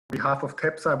behalf of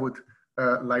TEPSA, I would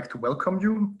like to welcome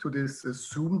you to this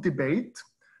Zoom debate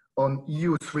on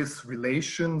EU-Swiss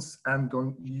relations and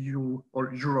on EU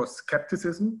or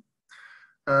Euroscepticism.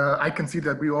 I can see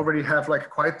that we already have like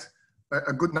quite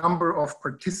a good number of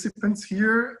participants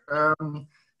here.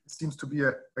 It seems to be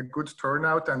a good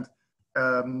turnout, and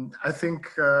I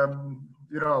think,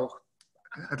 you know,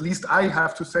 at least I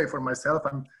have to say for myself,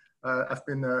 I've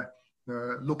been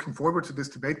looking forward to this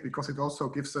debate because it also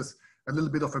gives us a little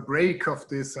bit of a break of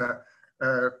this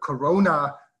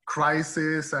Corona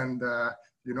crisis, and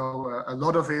you know, a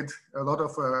lot of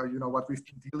you know, what we've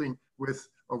been dealing with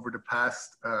over the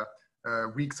past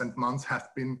weeks and months have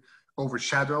been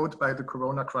overshadowed by the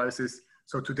Corona crisis.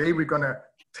 So today we're gonna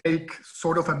take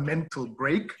sort of a mental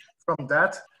break from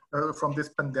that, from this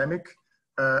pandemic,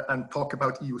 and talk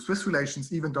about EU-Swiss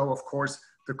relations, even though, of course,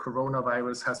 the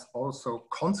coronavirus has also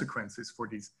consequences for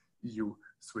these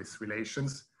EU-Swiss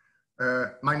relations.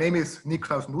 My name is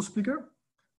Niklaus Nussbliger.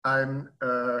 I'm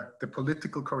the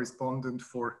political correspondent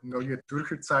for Neue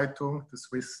Zürcher Zeitung, the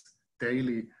Swiss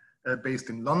daily based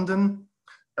in London.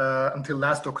 Until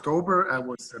last October, I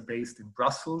was based in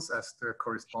Brussels as the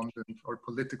correspondent or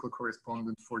political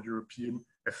correspondent for European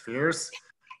affairs.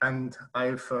 And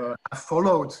I've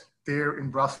followed there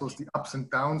in Brussels the ups and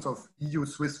downs of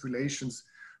EU-Swiss relations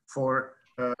for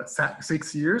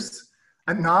 6 years.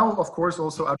 And now, of course,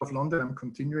 also out of London, I'm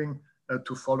continuing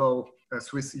to follow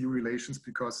Swiss-EU relations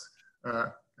because,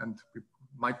 and we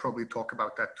might probably talk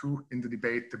about that too in the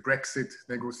debate, the Brexit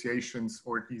negotiations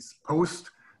or these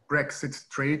post-Brexit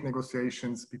trade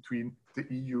negotiations between the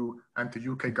EU and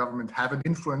the UK government have an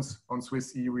influence on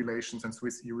Swiss-EU relations, and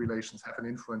Swiss-EU relations have an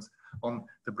influence on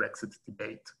the Brexit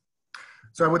debate.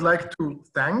 So I would like to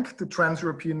thank the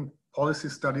Trans-European Policy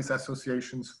Studies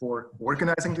Associations for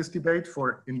organizing this debate,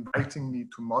 for inviting me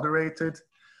to moderate it.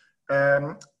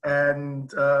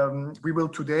 We will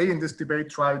today in this debate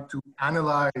try to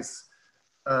analyze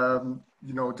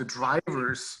you know, the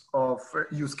drivers of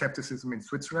EU skepticism in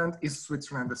Switzerland. Is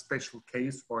Switzerland a special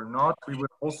case or not? We will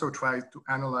also try to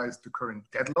analyze the current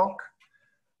deadlock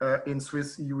in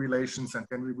Swiss-EU relations, and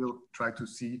then we will try to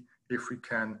see if we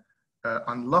can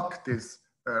unlock this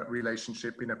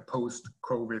relationship in a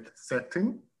post-COVID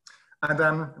setting. And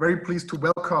I'm very pleased to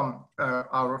welcome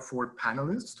our 4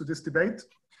 panelists to this debate.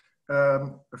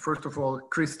 First of all,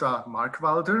 Christa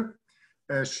Markwalder.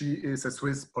 She is a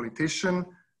Swiss politician,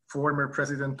 former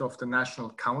president of the National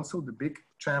Council, the big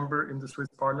chamber in the Swiss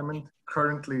parliament,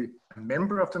 currently a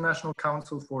member of the National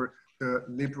Council for the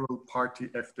Liberal Party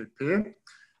FDP.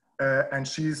 And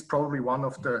she's probably one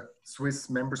of the Swiss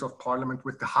members of parliament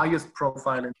with the highest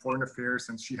profile in foreign affairs,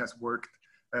 and she has worked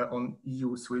on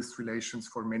EU-Swiss relations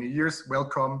for many years.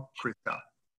 Welcome, Christa.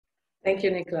 Thank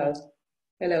you, Niklaus.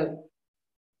 Hello.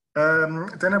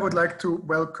 Then I would like to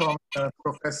welcome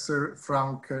Professor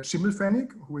Frank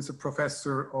Schimmelfennig, who is a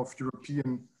professor of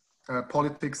European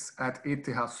politics at ETH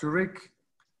Zürich.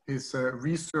 His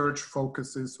research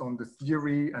focuses on the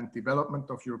theory and development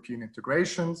of European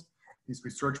integrations. His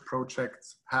research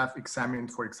projects have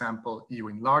examined, for example, EU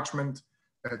enlargement,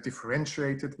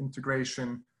 differentiated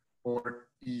integration, or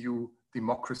EU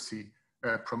democracy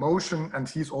promotion. And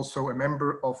he's also a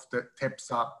member of the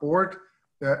TEPSA board.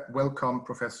 Welcome,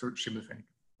 Professor Schimmelfennig.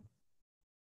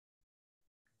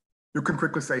 You can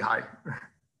quickly say hi.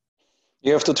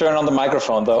 You have to turn on the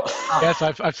microphone, though. Yes,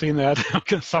 I've seen that.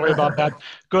 Sorry about that.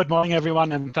 Good morning,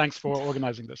 everyone, and thanks for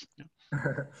organizing this.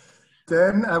 Yeah.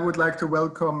 Then I would like to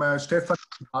welcome Stefanie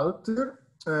Walter,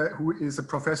 who is a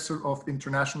professor of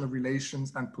international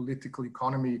relations and political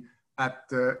economy at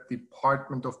the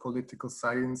Department of Political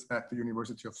Science at the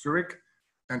University of Zurich.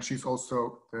 And she's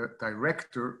also the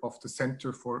director of the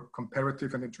Center for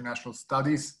Comparative and International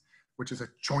Studies, which is a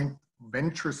joint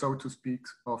venture, so to speak,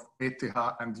 of ETH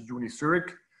and Uni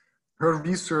Zurich. Her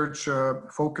research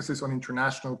focuses on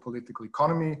international political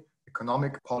economy,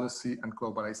 economic policy, and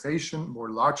globalization more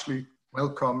largely.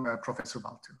 Welcome, Professor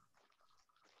Walter.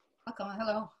 Welcome,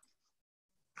 hello.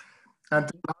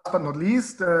 And last but not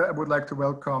least, I would like to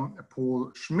welcome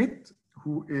Paul Schmidt,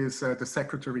 who is the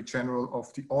Secretary General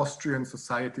of the Austrian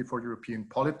Society for European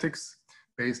Politics,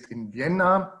 based in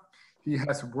Vienna. He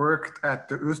has worked at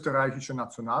the Österreichische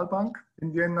Nationalbank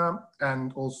in Vienna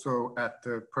and also at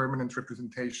the permanent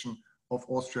representation of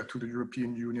Austria to the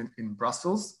European Union in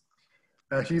Brussels.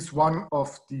 He's one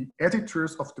of the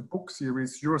editors of the book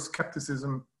series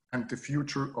Euroscepticism and the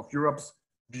Future of Europe's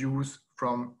Views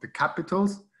from the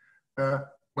Capitals.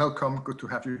 Welcome, good to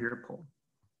have you here, Paul.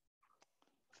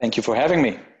 Thank you for having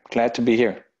me. Glad to be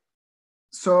here.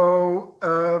 So,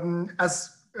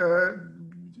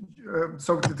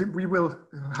 we will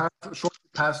have shortly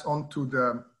pass on to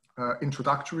the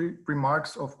introductory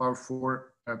remarks of our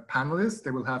four panelists.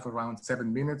 They will have around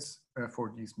 7 minutes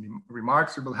for these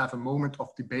remarks. We will have a moment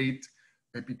of debate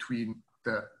between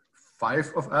the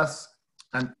 5 of us.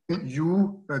 And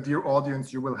you, dear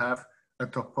audience, you will have the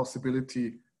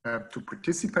possibility to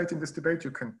participate in this debate.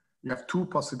 You have 2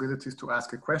 possibilities to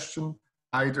ask a question,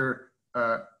 either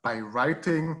by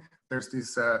writing. There's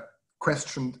this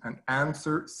question and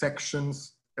answer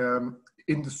sections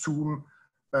in the Zoom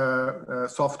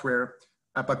software,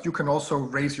 but you can also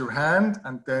raise your hand,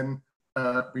 and then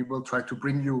we will try to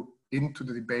bring you into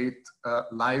the debate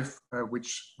live,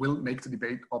 which will make the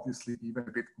debate obviously even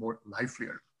a bit more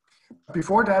livelier.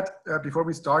 Before that, before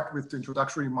we start with the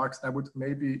introductory remarks, I would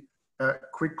maybe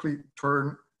quickly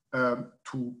turn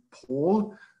to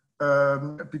Paul,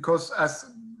 because as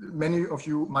many of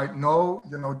you might know,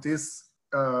 this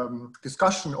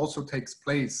discussion also takes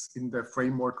place in the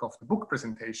framework of the book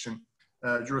presentation,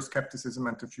 Euroscepticism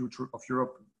and the Future of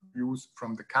Europe, Views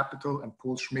from the Capital, and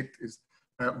Paul Schmidt is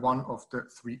one of the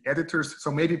 3 editors.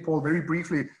 So maybe, Paul, very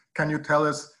briefly, can you tell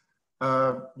us,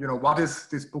 what is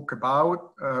this book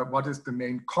about? What is the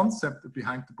main concept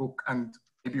behind the book, and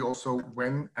maybe also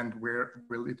when and where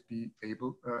will it be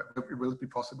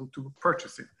possible to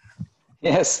purchase it?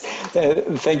 Yes,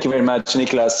 thank you very much,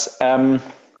 Nicholas.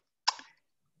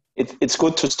 It's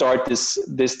good to start this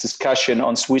discussion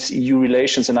on Swiss-EU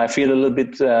relations, and I feel a little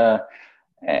bit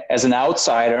as an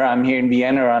outsider. I'm here in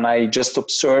Vienna, and I just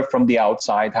observe from the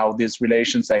outside how these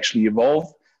relations actually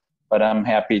evolve. But I'm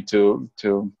happy to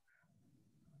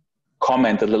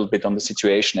comment a little bit on the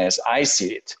situation as I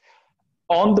see it.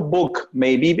 On the book,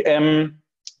 maybe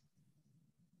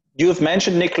you've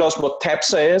mentioned, Nicholas, what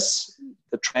TEPSA is,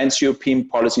 the Trans-European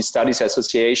Policy Studies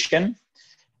Association.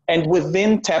 And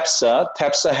within TEPSA,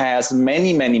 TEPSA has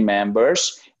many, many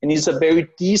members, and is a very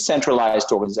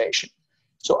decentralized organization.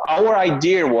 So our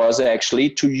idea was actually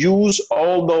to use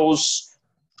all those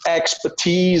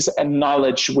expertise and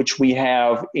knowledge which we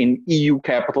have in EU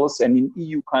capitals and in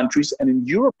EU countries and in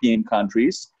European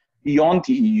countries beyond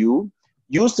the EU,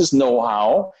 use this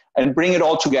know-how and bring it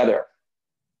all together.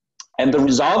 And the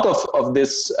result of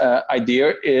this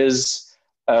idea is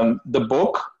the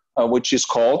book, which is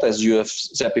called, as you have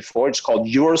said before, it's called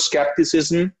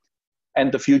Euroscepticism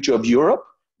and the Future of Europe,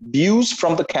 Views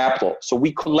from the Capital. So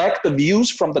we collect the views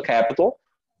from the capital,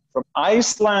 from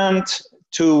Iceland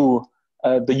to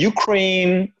the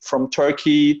Ukraine, from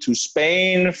Turkey to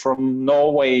Spain, from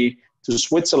Norway to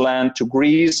Switzerland to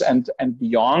Greece and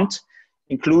beyond,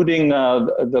 including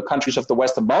the countries of the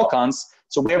Western Balkans.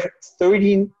 So we have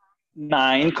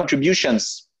 39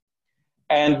 contributions.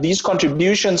 And these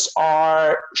contributions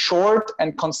are short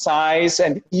and concise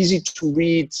and easy to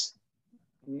read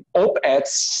op-ed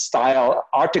style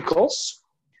articles.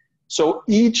 So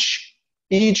each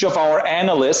of our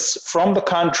analysts from the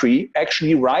country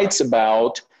actually writes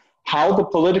about how the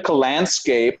political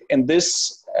landscape in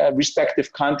this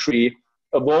respective country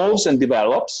evolves and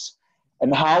develops,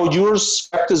 and how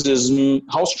Euroscepticism,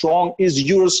 how strong is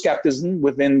Euroscepticism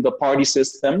within the party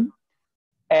system.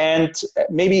 And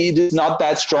maybe it is not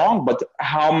that strong, but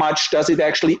how much does it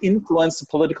actually influence the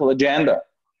political agenda?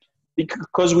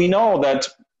 Because we know that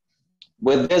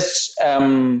with this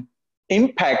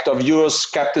impact of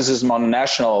Euroscepticism on a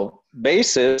national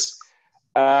basis,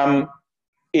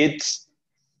 it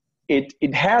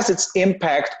has its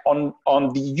impact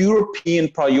on the European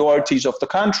priorities of the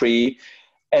country,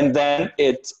 and then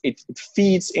it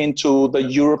feeds into the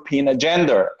European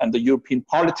agenda and the European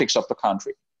politics of the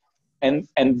country. And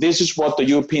this is what the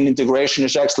European integration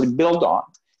is actually built on.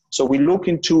 So we look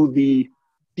into the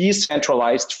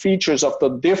decentralized features of the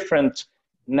different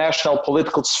national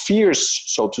political spheres,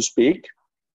 so to speak.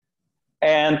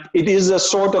 And it is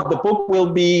the book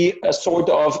will be a sort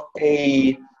of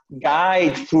a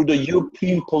guide through the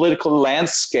European political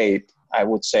landscape, I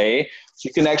would say. So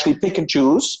you can actually pick and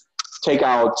choose, take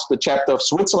out the chapter of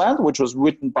Switzerland, which was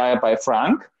written by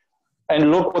Frank, and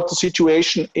look what the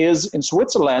situation is in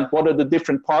Switzerland. What are the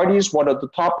different parties? What are the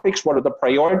topics? What are the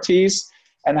priorities?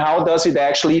 And how does it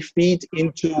actually feed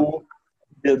into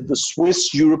the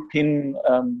Swiss European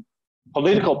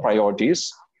political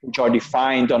priorities, which are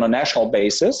defined on a national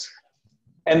basis?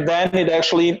 And then it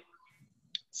actually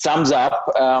sums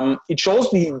up, it shows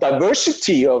the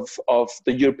diversity of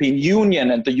the European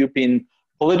Union and the European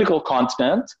political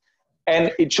continent.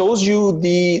 And it shows you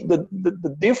the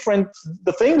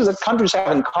things that countries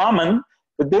have in common,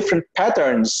 the different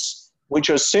patterns which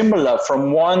are similar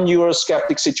from one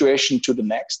Eurosceptic situation to the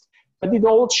next. But it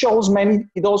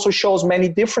also shows many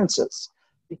differences,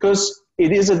 because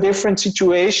it is a different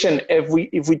situation if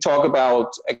we talk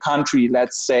about a country,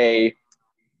 let's say,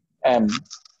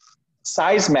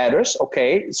 size matters,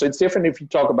 okay? So it's different if you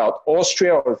talk about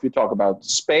Austria or if you talk about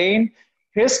Spain.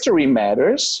 History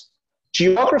matters,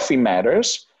 geography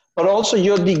matters, but also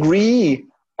your degree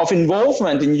of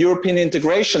involvement in European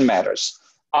integration matters.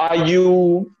 Are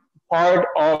you part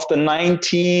of the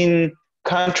 19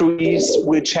 countries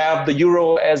which have the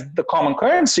euro as the common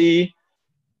currency?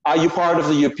 Are you part of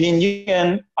the European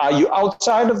Union? Are you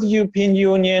outside of the European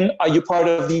Union? Are you part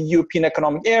of the European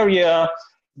Economic Area?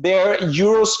 Their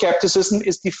Euroscepticism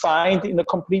is defined in a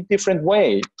completely different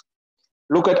way.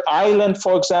 Look at Ireland,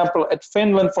 for example, at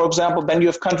Finland, for example. Then you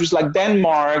have countries like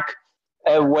Denmark,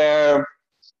 where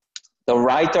the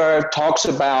writer talks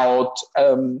about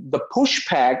the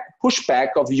pushback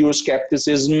of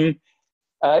Euroscepticism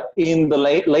in the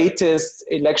latest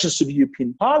elections to the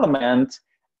European Parliament,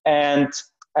 and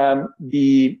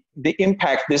the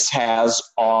impact this has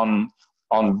on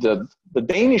the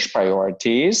Danish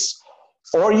priorities.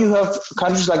 Or you have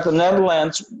countries like the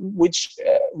Netherlands, which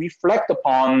reflect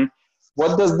upon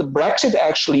what does the Brexit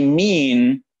actually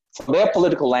mean for their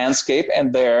political landscape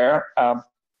and their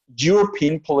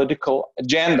European political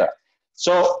agenda.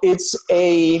 So it's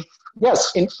a,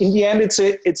 yes, in the end,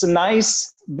 it's a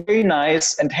nice, very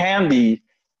nice and handy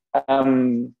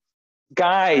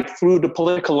guide through the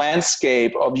political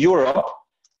landscape of Europe.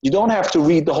 You don't have to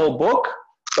read the whole book,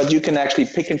 but you can actually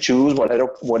pick and choose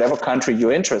whatever country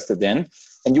you're interested in.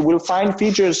 And you will find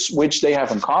features which they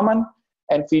have in common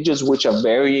and features which are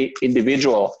very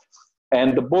individual.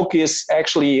 And the book is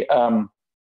actually,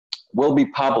 will be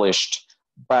published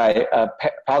by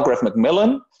Palgrave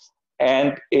Macmillan,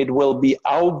 and it will be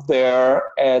out there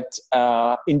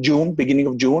in June, beginning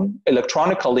of June,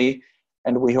 electronically,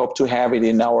 and we hope to have it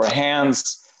in our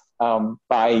hands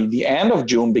by the end of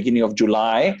June, beginning of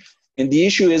July. And the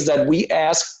issue is that we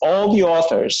ask all the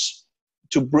authors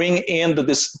to bring in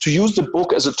to use the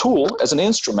book as a tool, as an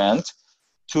instrument,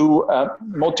 to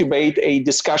motivate a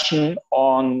discussion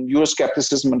on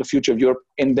Euroscepticism and the future of Europe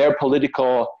in their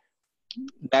political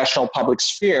national public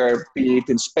sphere, be it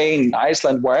in Spain,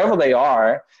 Iceland, wherever they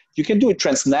are. You can do it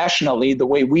transnationally the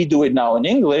way we do it now in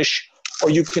English, or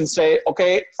you can say,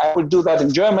 okay, I will do that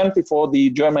in German before the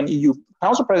German EU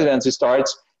Council presidency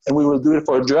starts, and we will do it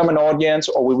for a German audience,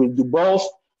 or we will do both.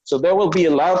 So there will be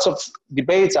lots of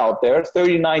debates out there,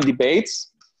 39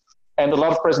 debates, and a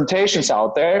lot of presentations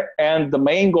out there. And the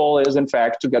main goal is, in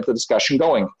fact, to get the discussion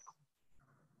going.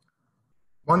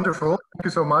 Wonderful. Thank you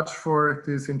so much for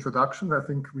this introduction. I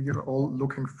think we are all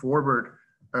looking forward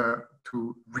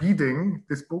to reading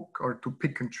this book, or to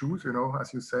pick and choose, you know,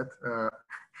 as you said.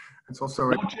 It's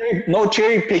also no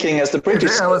cherry picking, as the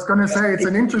British. I was going to say, it's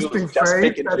an interesting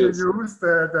phrase that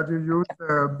you used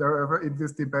in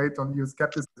this debate on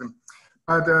Euroscepticism.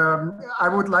 But I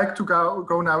would like to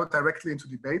go now directly into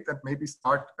debate and maybe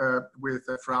start with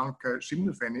Frank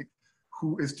Schimmelfennig,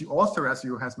 who is the author, as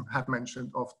you have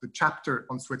mentioned, of the chapter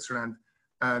on Switzerland.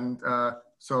 And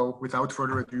so without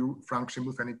further ado, Frank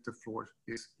Schimmelfennig, the floor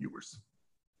is yours.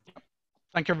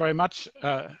 Thank you very much,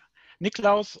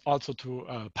 Niklaus, also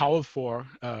to Paul for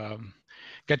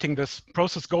getting this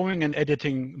process going and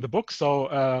editing the book.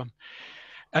 So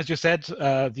as you said,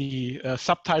 the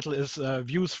subtitle is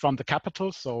Views from the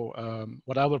Capital. So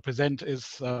what I will present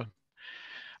is,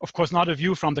 of course, not a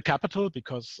view from the capital,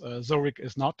 because Zurich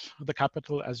is not the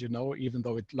capital, as you know, even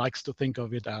though it likes to think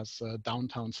of it as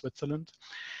downtown Switzerland.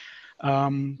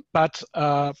 But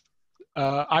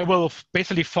I will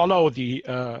basically follow the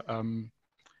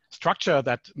structure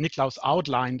that Niklaus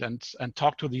outlined and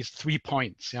talk to these 3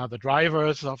 points. Yeah, the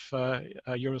drivers of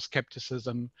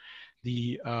Euroscepticism,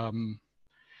 the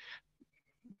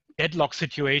deadlock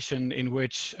situation in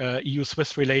which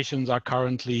EU-Swiss relations are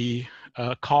currently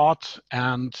caught,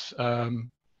 and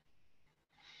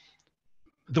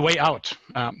the way out,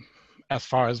 as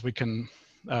far as we can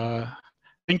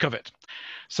think of it.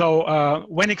 So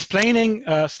when explaining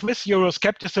Swiss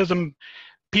Euroscepticism,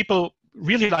 people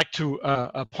really like to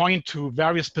point to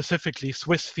very specifically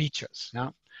Swiss features.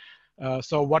 Yeah?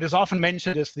 So what is often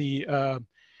mentioned is the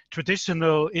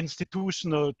traditional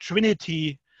institutional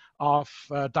trinity of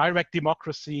direct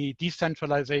democracy,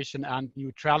 decentralization, and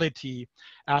neutrality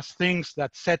as things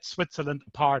that set Switzerland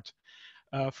apart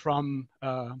from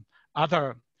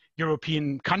other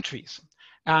European countries.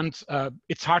 And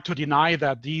it's hard to deny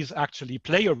that these actually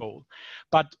play a role.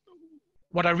 But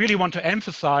what I really want to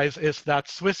emphasize is that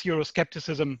Swiss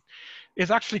Euroscepticism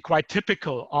is actually quite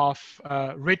typical of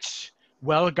rich,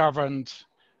 well-governed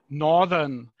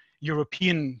Northern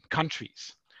European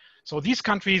countries. So these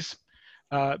countries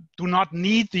do not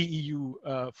need the EU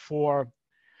for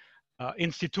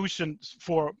institutions,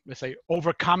 for, let's say,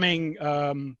 overcoming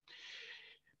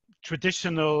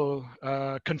traditional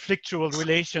conflictual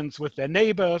relations with their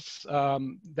neighbors.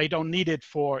 They don't need it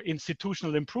for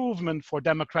institutional improvement, for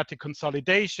democratic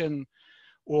consolidation,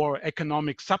 or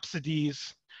economic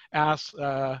subsidies, as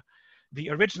the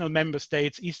original member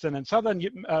states, Eastern and Southern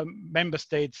member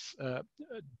states,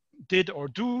 did or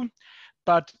do.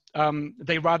 But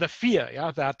they rather fear,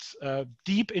 that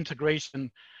deep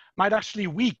integration might actually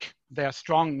weaken their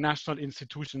strong national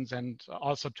institutions and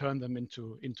also turn them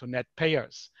into net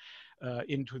payers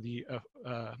into the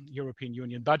European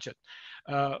Union budget.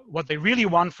 What they really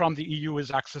want from the EU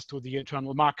is access to the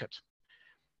internal market.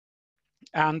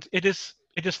 And it is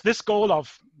this goal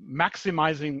of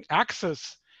maximizing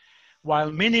access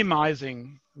while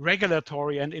minimizing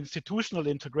regulatory and institutional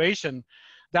integration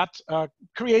that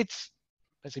creates,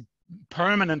 let's say,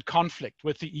 permanent conflict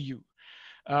with the EU.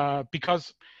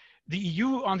 Because the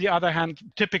EU, on the other hand,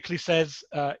 typically says,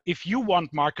 if you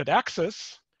want market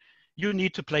access, you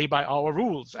need to play by our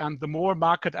rules. And the more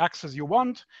market access you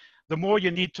want, the more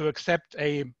you need to accept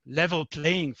a level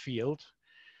playing field,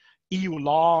 EU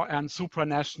law and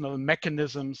supranational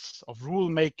mechanisms of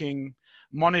rulemaking,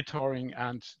 monitoring,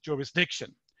 and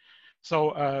jurisdiction.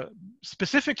 So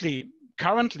specifically,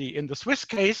 currently in the Swiss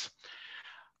case,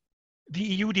 the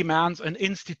EU demands an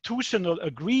institutional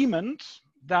agreement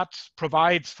that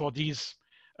provides for these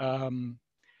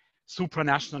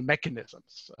supranational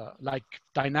mechanisms, like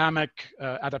dynamic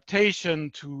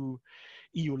adaptation to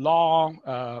EU law,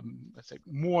 let's say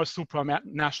more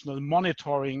supranational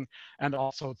monitoring, and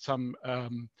also some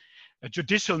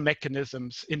judicial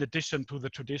mechanisms in addition to the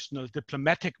traditional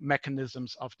diplomatic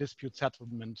mechanisms of dispute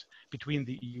settlement between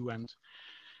the EU and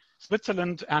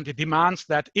Switzerland. And it demands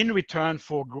that in return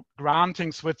for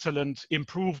granting Switzerland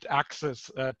improved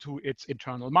access to its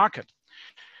internal market.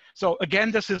 So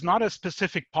again, this is not a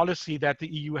specific policy that the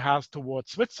EU has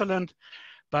towards Switzerland,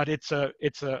 but it's a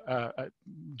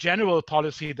general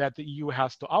policy that the EU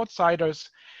has to outsiders.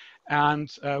 And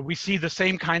we see the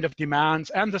same kind of demands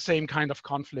and the same kind of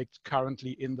conflict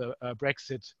currently in the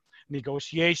Brexit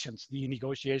negotiations, the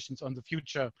negotiations on the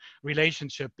future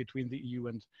relationship between the EU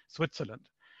and Switzerland.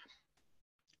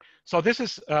 So this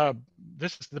is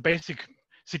the basic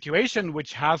situation,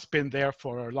 which has been there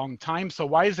for a long time. So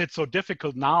why is it so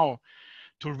difficult now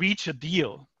to reach a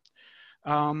deal?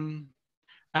 And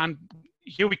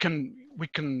here we can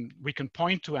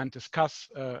point to and discuss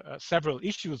several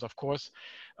issues, of course.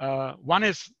 One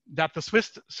is that the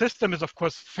Swiss system is, of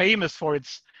course, famous for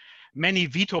its many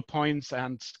veto points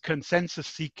and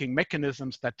consensus-seeking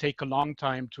mechanisms that take a long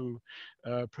time to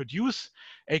produce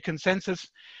a consensus.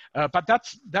 But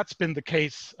that's been the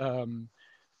case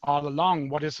all along.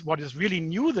 What is really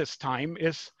new this time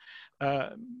is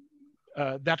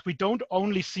that we don't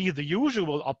only see the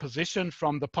usual opposition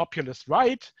from the populist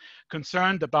right,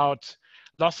 concerned about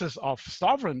losses of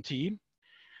sovereignty,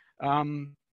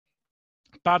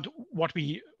 but what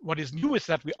is new is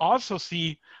that we also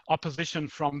see opposition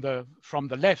from the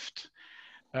left,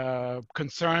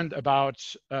 concerned about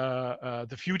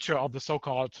the future of the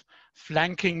so-called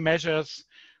flanking measures,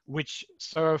 which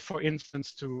serve, for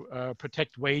instance, to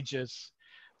protect wages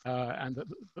and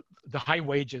the high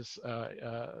wages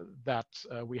that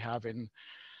we have in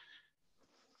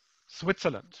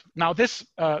Switzerland. Now, this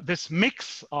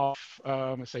mix of,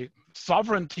 let's say,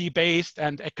 sovereignty-based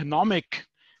and economic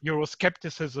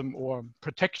Euroscepticism or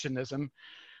protectionism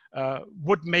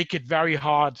would make it very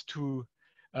hard to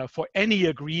for any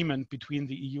agreement between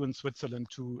the EU and Switzerland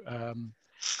to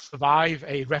survive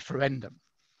a referendum.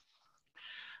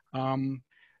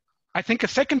 I think a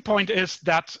second point is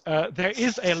that there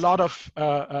is a lot of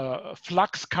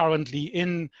flux currently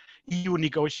in EU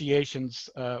negotiations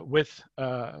with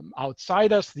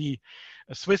outsiders. The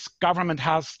Swiss government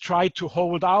has tried to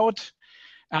hold out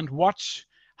and watch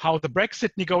how the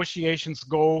Brexit negotiations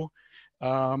go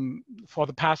for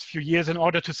the past few years in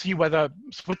order to see whether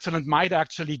Switzerland might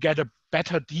actually get a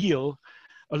better deal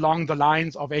along the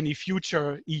lines of any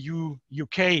future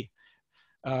EU-UK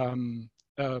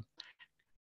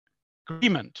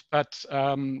agreement. But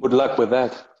good luck with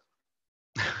that.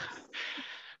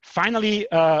 Finally,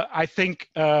 I think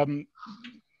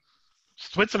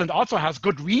Switzerland also has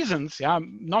good reasons,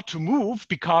 not to move,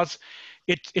 because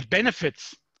it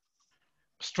benefits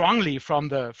strongly from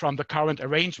the current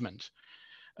arrangement.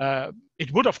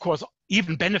 It would, of course,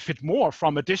 even benefit more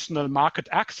from additional market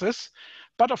access.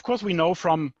 But of course, we know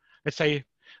from, let's say,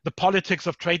 the politics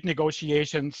of trade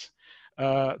negotiations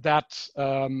that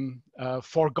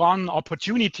foregone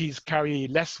opportunities carry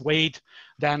less weight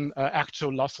than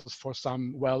actual losses for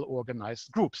some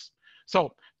well-organized groups.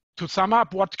 So to sum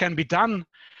up, what can be done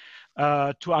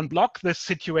to unblock this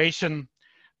situation?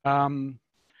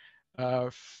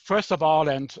 First of all,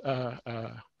 and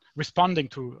responding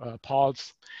to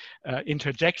Paul's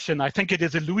interjection, I think it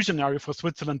is illusionary for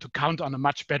Switzerland to count on a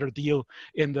much better deal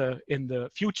in the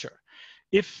future.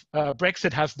 If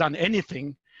Brexit has done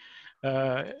anything,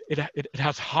 it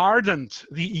has hardened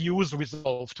the EU's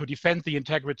resolve to defend the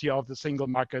integrity of the single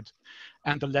market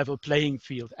and the level playing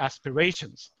field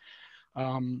aspirations.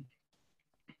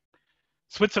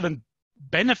 Switzerland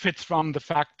benefits from the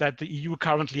fact that the EU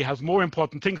currently has more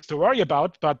important things to worry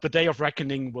about, but the day of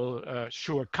reckoning will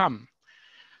sure come.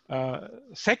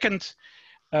 Second,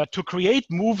 to create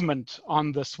movement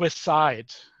on the Swiss side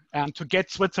and to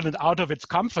get Switzerland out of its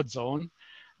comfort zone,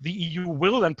 the EU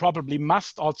will and probably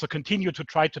must also continue to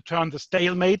try to turn the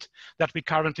stalemate that we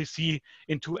currently see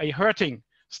into a hurting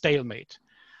stalemate.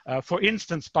 For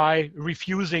instance, by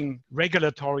refusing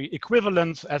regulatory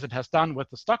equivalence, as it has done with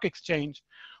the stock exchange,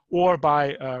 or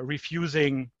by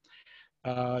refusing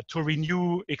to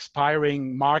renew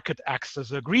expiring market access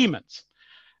agreements.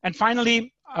 And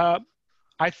finally,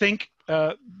 I think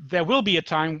there will be a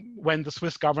time when the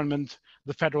Swiss government,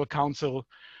 the Federal Council,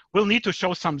 will need to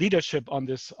show some leadership on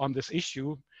this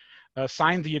issue,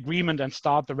 sign the agreement and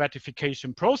start the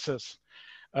ratification process.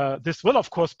 This will, of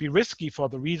course, be risky for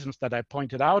the reasons that I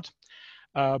pointed out,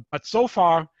 but so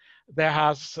far there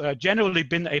has generally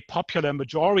been a popular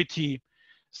majority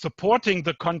supporting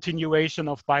the continuation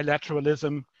of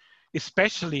bilateralism,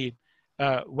 especially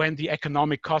when the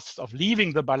economic costs of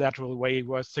leaving the bilateral way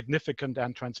were significant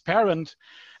and transparent.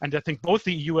 And I think both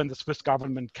the EU and the Swiss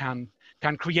government can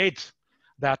create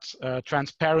that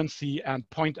transparency and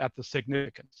point at the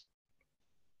significance.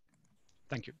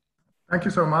 Thank you. Thank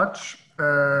you so much,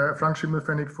 Frank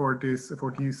Schimmelfennig, for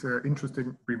these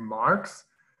interesting remarks.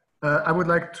 I would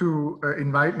like to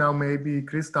invite now maybe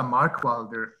Christa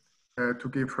Markwalder to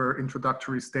give her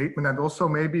introductory statement, and also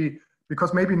maybe,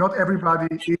 because maybe not everybody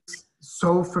is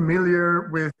so familiar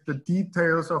with the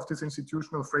details of this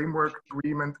institutional framework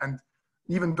agreement, and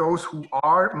even those who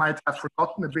are might have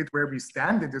forgotten a bit where we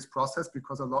stand in this process,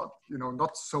 because a lot,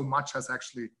 not so much has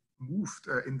actually moved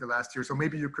in the last year. So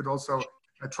maybe you could also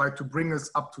try to bring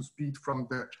us up to speed from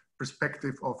the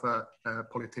perspective of a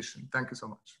politician. Thank you so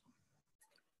much.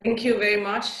 Thank you very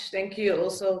much. Thank you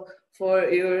also for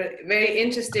your very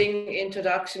interesting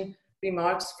introduction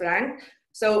remarks, Frank.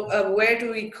 So where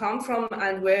do we come from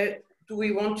and where do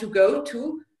we want to go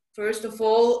to? First of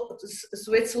all,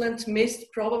 Switzerland missed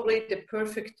probably the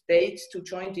perfect date to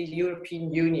join the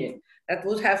European Union. That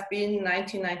would have been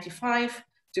 1995,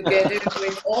 together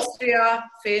with Austria,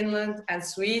 Finland, and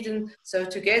Sweden. So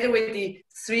together with the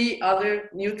 3 other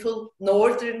neutral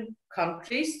northern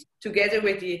countries, together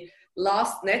with the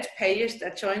last net payers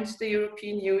that joined the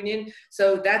European Union.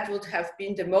 So that would have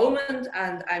been the moment,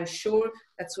 and I'm sure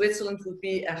that Switzerland would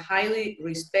be a highly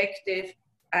respected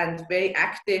and very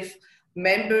active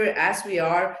member, as we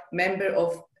are member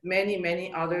of many,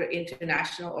 many other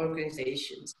international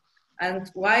organizations. And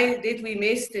why did we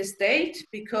miss this date?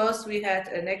 Because we had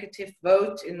a negative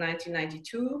vote in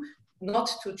 1992 not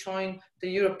to join the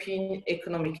European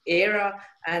Economic Area,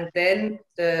 and then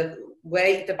the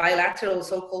bilateral,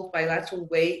 so-called bilateral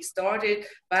way started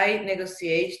by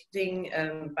negotiating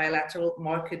bilateral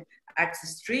market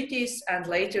access treaties, and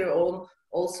later on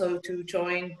also to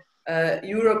join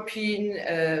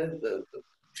European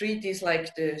treaties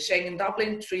like the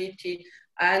Schengen-Dublin Treaty,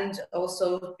 and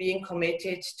also being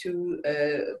committed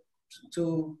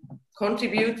to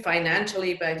contribute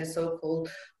financially by the so-called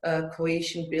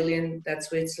cohesion billion that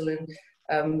Switzerland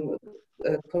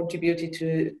contributed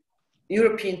to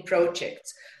European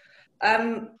projects.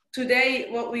 Today,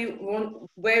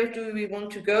 where do we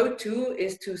want to go to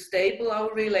is to stable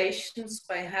our relations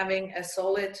by having a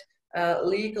solid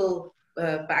legal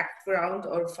background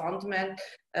or fundament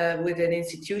with an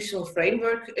institutional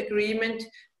framework agreement.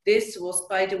 This was,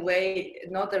 by the way,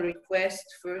 not a request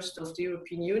first of the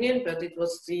European Union, but it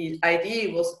was the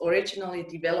idea was originally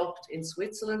developed in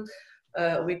Switzerland,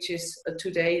 which is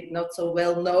today not so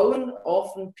well known.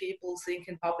 Often people think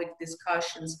in public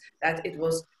discussions that it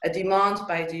was a demand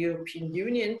by the European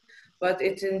Union, but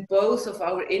it's in both of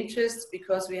our interests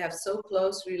because we have so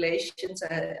close relations,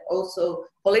 also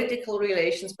political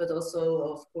relations, but also,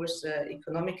 of course,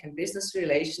 economic and business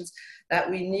relations, that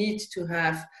we need to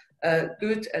have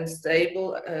good and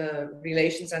stable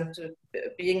relations and to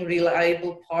being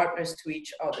reliable partners to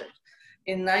each other.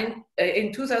 In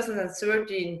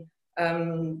 2013,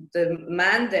 the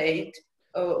mandate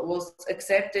was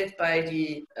accepted by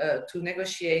the, to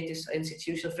negotiate this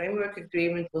institutional framework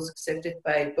agreement was accepted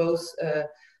by both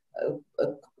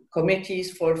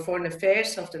committees for foreign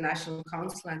affairs of the National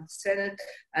Council and the Senate,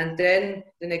 and then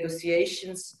the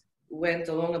negotiations went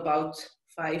along about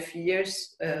 5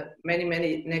 years,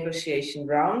 many negotiation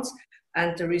rounds,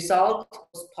 and the result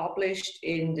was published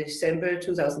in December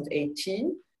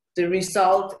 2018. The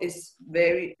result is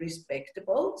very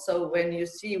respectable. So when you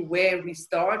see where we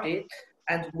started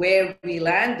and where we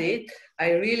landed,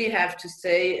 I really have to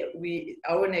say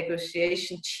our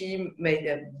negotiation team made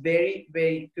a very,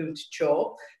 very good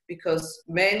job, because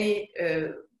many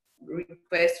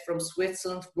requests from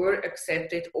Switzerland were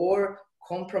accepted or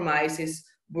compromises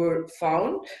were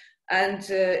found. And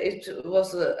it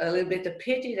was a little bit a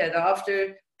pity that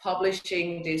after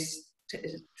publishing this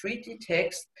treaty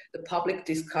text, the public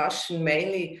discussion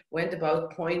mainly went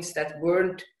about points that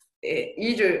weren't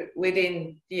either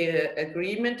within the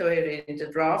agreement or in the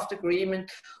draft agreement,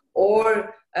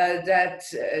 or that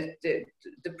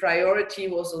the priority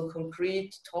was on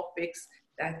concrete topics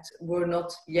that were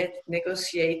not yet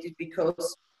negotiated,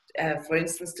 because, for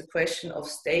instance, the question of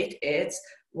state aids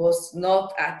was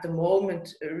not at the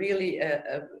moment really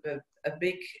a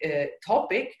big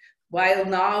topic, while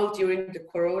now during the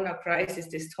Corona crisis,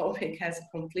 this topic has a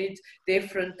complete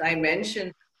different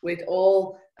dimension with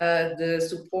all the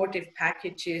supportive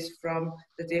packages from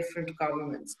the different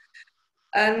governments.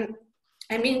 And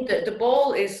I mean, the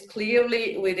ball is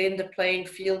clearly within the playing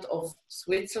field of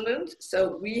Switzerland.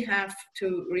 So we have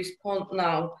to respond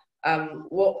now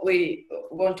what we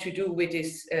want to do with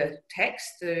this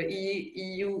text. The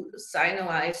EU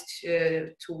signalized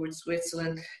towards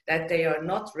Switzerland that they are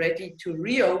not ready to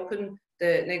reopen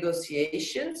the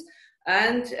negotiations.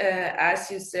 And as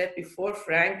you said before,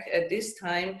 Frank, at this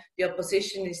time, the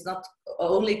opposition is not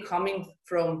only coming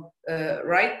from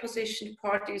right position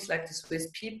parties like the Swiss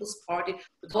People's Party,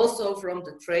 but also from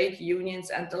the trade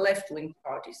unions and the left-wing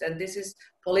parties. And this is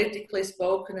politically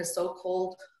spoken a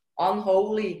so-called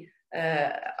unholy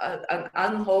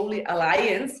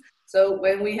alliance. So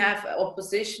when we have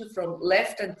opposition from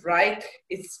left and right,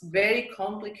 it's very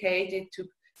complicated to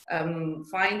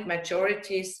find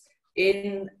majorities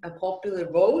in popular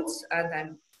votes, and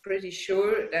I'm pretty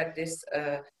sure that this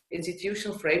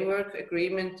institutional framework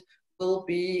agreement will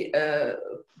be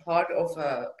part of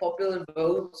a popular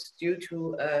vote due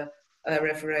to a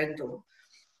referendum.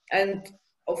 And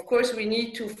of course, we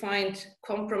need to find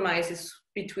compromises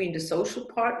between the social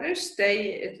partners.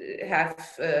 They have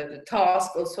the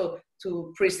task also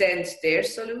to present their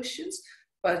solutions,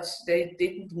 but they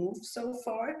didn't move so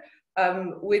far.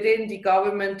 Within the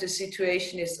government, the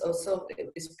situation is also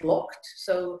blocked.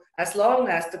 So as long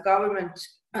as the government,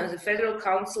 the Federal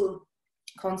Council,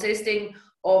 consisting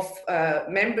of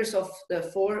members of the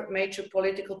 4 major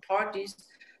political parties,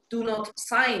 do not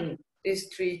sign this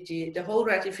treaty, the whole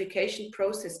ratification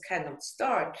process cannot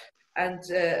start. And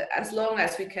as long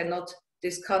as we cannot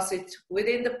discuss it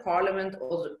within the parliament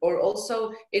or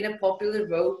also in a popular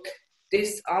vote,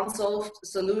 this unsolved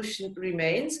solution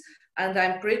remains. And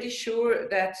I'm pretty sure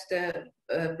that the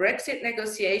Brexit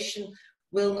negotiation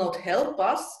will not help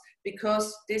us,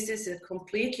 because this is a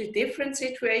completely different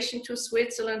situation to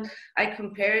Switzerland. I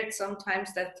compare it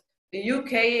sometimes that the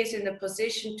UK is in a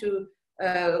position to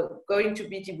going to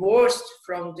be divorced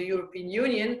from the European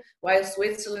Union, while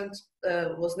Switzerland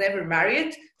was never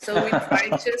married. So we try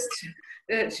just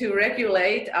to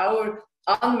regulate our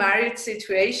unmarried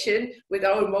situation with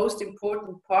our most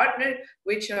important partner,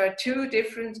 which are 2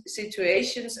 different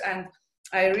situations. And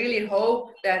I really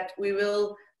hope that we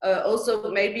will also,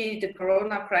 maybe the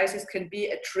Corona crisis can be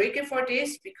a trigger for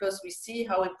this, because we see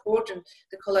how important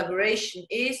the collaboration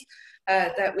is,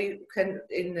 that we can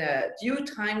in due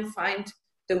time find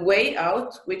the way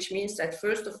out, which means that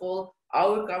first of all,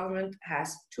 our government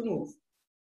has to move.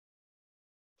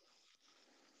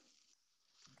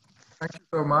 Thank you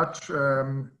so much,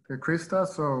 Christa.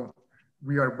 So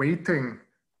we are waiting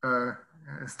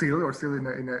still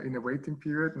in a waiting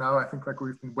period. Now I think like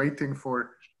we've been waiting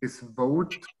for this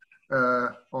vote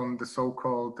on the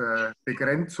so-called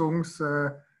Begrenzungs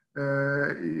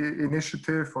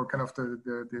initiative, or kind of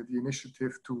the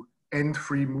initiative to end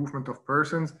free movement of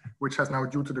persons, which has now,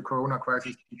 due to the Corona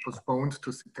crisis, been postponed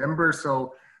to September.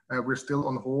 So we're still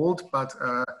on hold, but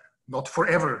not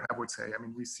forever, I would say. I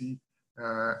mean, we see.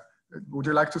 Would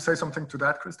you like to say something to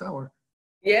that, Christa? Or?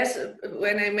 Yes,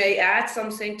 when I may add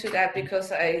something to that,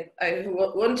 because I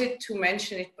wanted to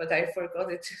mention it, but I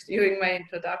forgot it during my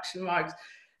introduction marks.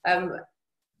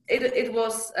 It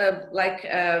was like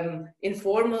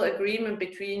informal agreement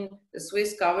between the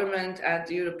Swiss government and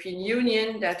the European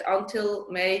Union that until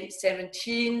May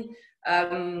 17,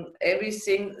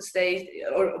 everything stayed,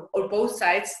 or both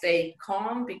sides stayed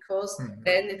calm, because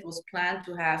then it was planned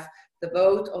to have the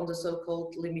vote on the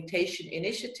so-called limitation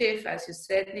initiative. As you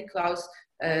said, Niklaus,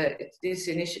 this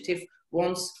initiative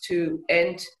wants to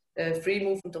end the free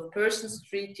movement of persons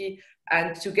treaty.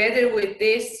 And together with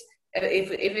this,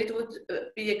 if it would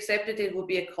be accepted, it would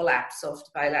be a collapse of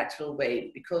the bilateral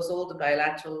way, because all the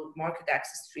bilateral market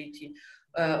access treaty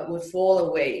would fall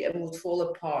away and would fall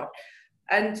apart.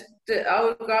 And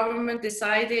our government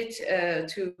decided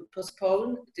to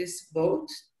postpone this vote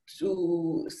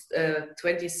to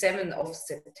 27th of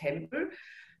September.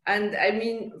 And I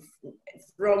mean,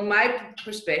 from my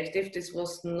perspective, this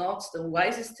was not the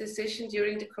wisest decision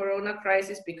during the Corona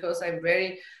crisis, because I'm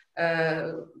very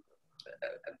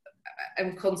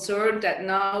I'm concerned that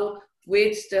now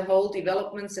with the whole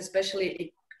developments,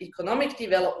 especially economic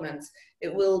developments,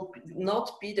 it will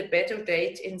not be the better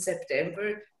date in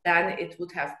September than it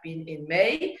would have been in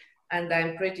May. And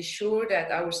I'm pretty sure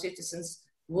that our citizens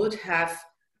would have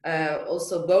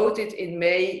also voted in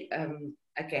May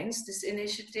against this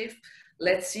initiative.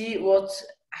 Let's see what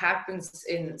happens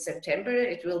in September.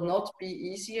 It will not be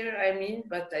easier, I mean,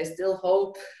 but I still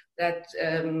hope that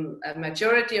a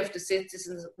majority of the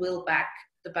citizens will back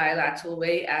the bilateral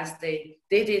way, as they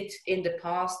did it in the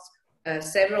past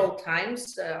several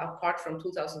times, apart from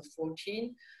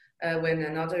 2014, when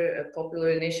another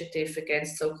popular initiative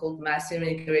against so-called mass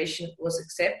immigration was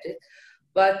accepted.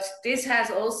 But this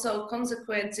has also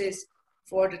consequences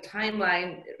for the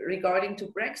timeline regarding to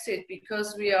Brexit,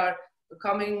 because we are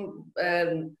coming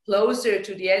closer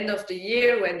to the end of the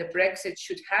year when the Brexit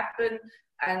should happen.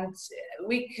 And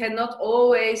we cannot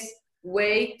always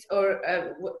wait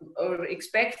or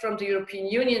expect from the European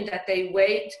Union that they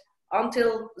wait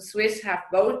until the Swiss have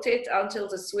voted, until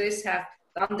the Swiss have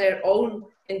done their own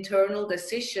internal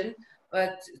decision.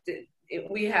 But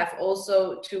we have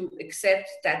also to accept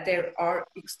that there are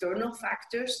external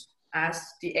factors, as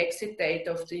the exit date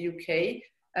of the UK,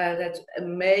 that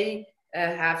may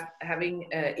having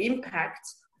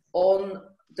impacts on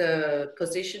the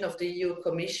position of the EU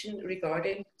Commission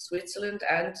regarding Switzerland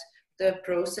and the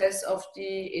process of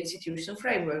the institutional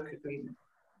framework agreement.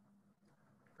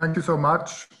 Thank you so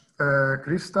much,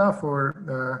 Christa,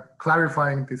 for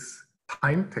clarifying this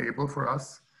timetable for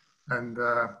us. And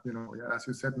you know, yeah, as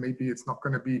you said, maybe it's not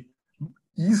going to be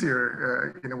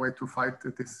easier in a way to fight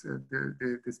this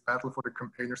this battle for the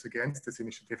campaigners against this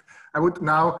initiative. I would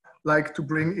now like to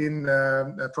bring in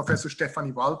Professor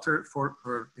Stefanie Walter for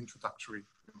her introductory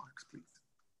remarks, please.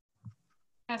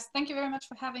 Yes, thank you very much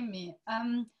for having me.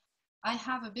 I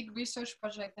have a big research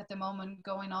project at the moment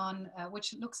going on,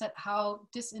 which looks at how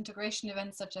disintegration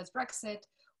events such as Brexit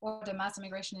or the mass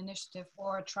immigration initiative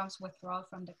or Trump's withdrawal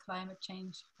from the climate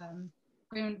change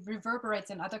agreement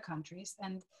reverberates in other countries.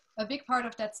 And a big part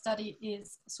of that study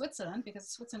is Switzerland, because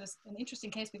Switzerland is an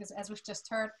interesting case, because as we've just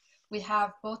heard, we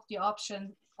have both the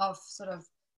option of sort of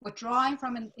withdrawing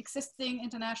from an existing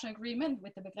international agreement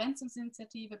with the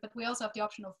Begrenzungsinitiative, but we also have the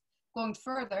option of going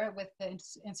further with the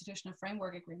institutional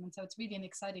framework agreement. So it's really an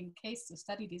exciting case to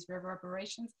study these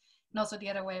reverberations, and also the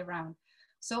other way around.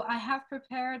 So I have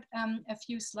prepared a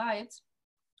few slides,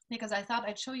 because I thought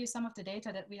I'd show you some of the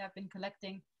data that we have been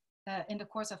collecting in the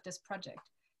course of this project.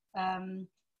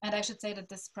 And I should say that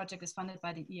this project is funded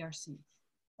by the ERC.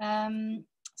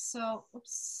 So,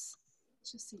 oops,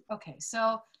 let's just see. Okay,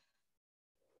 so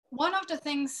one of the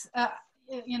things,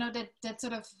 you know, that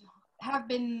sort of have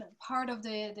been part of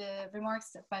the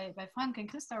remarks by Frank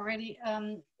and Christa already,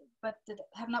 but that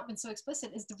have not been so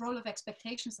explicit, is the role of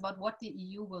expectations about what the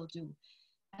EU will do.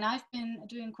 And I've been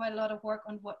doing quite a lot of work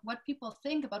on what people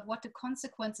think about what the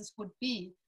consequences would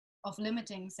be of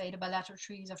limiting, say, the bilateral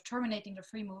treaties, of terminating the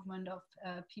free movement of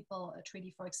people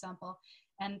treaty, for example.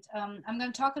 And I'm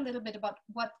going to talk a little bit about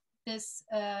what this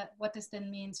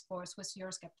then means for Swiss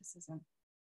Euroscepticism.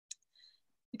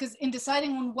 Because in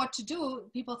deciding on what to do,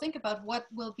 people think about what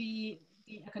will be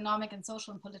the economic and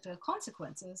social and political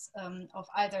consequences of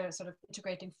either sort of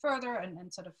integrating further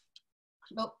and sort of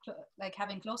like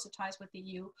having closer ties with the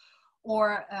EU,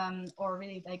 or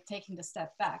really like taking the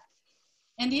step back.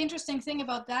 And the interesting thing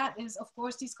about that is, of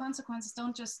course, these consequences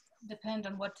don't just depend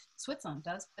on what Switzerland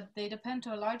does, but they depend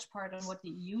to a large part on what the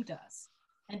EU does.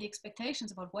 And the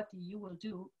expectations about what the EU will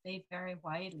do, they vary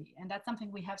widely. And that's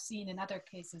something we have seen in other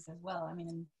cases as well. I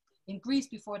mean, in Greece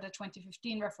before the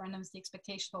 2015 referendums, the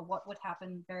expectations for what would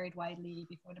happen varied widely.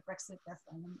 Before the Brexit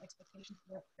referendum, expectations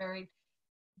varied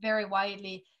very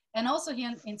widely. And also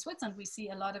here in Switzerland, we see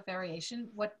a lot of variation.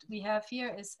 What we have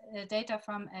here is data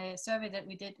from a survey that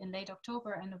we did in late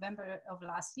October and November of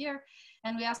last year.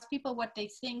 And we asked people what they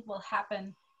think will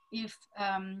happen if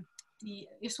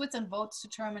Switzerland votes to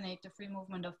terminate the free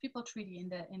movement of people treaty in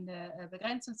the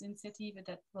Begrenzungsinitiative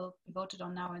that will be voted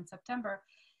on now in September.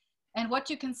 And what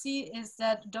you can see is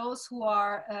that those who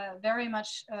are very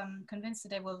much convinced that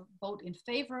they will vote in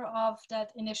favor of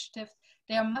that initiative,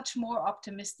 they are much more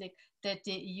optimistic that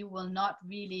the EU will not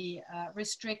really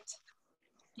restrict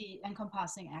the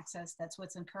encompassing access that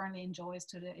Switzerland currently enjoys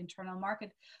to the internal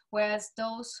market, whereas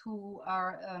those who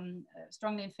are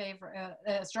strongly in favor,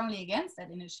 strongly against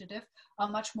that initiative are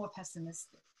much more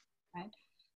pessimistic, right?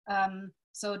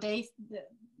 So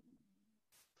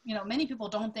you know, many people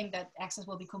don't think that access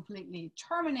will be completely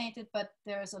terminated, but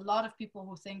there's a lot of people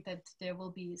who think that there will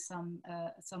be some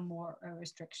more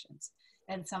restrictions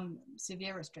and some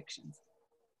severe restrictions.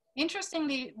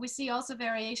 Interestingly, we see also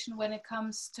variation when it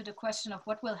comes to the question of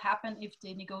what will happen if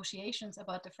the negotiations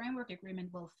about the framework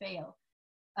agreement will fail.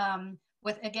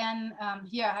 With again,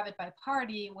 here I have it by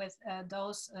party, with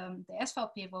those, the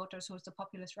SVP voters, who is the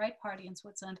populist right party in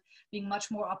Switzerland, being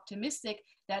much more optimistic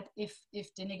that if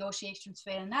the negotiations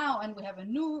fail now and we have a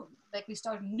new, like we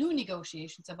start new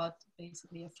negotiations about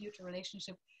basically a future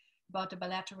relationship, about the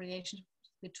bilateral relationship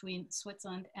between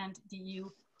Switzerland and the EU,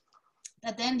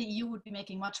 that then the EU would be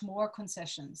making much more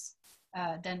concessions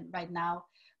than right now.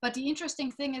 But the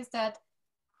interesting thing is that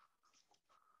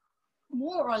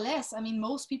more or less, I mean,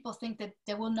 most people think that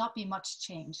there will not be much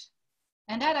change.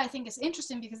 And that I think is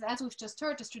interesting because, as we've just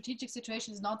heard, the strategic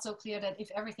situation is not so clear that if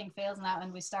everything fails now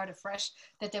and we start afresh,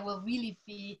 that there will really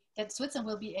be, that Switzerland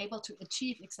will be able to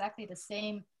achieve exactly the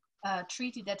same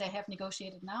treaty that they have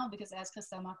negotiated now, because as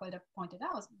Christa and Markwalder pointed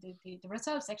out, the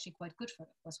result is actually quite good for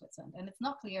Switzerland. And it's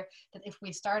not clear that if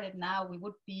we started now, we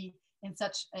would be in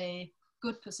such a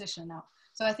good position now.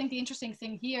 So I think the interesting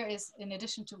thing here is, in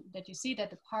addition to that, you see that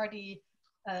the party,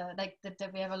 like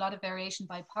that we have a lot of variation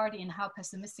by party in how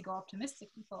pessimistic or optimistic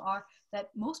people are, that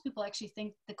most people actually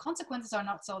think the consequences are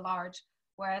not so large.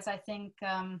 Whereas I think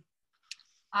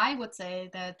I would say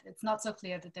that it's not so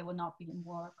clear that there will not be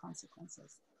more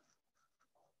consequences.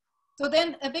 So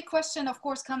then a big question, of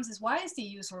course, comes is, why is the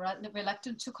EU so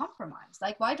reluctant to compromise?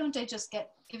 Like, why don't they just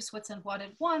give Switzerland what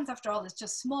it wants? After all, it's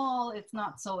just small, it's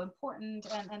not so important,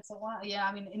 and so on. Yeah,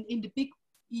 I mean, in the big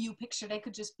EU picture, they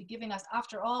could just be giving us,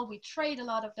 after all, we trade a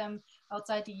lot of them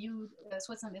outside the EU.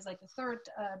 Switzerland is like the third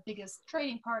biggest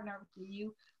trading partner of the EU.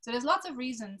 So there's lots of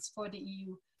reasons for the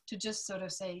EU to just sort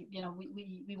of say, you know,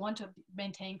 we want to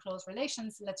maintain close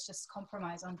relations. Let's just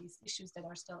compromise on these issues that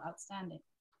are still outstanding.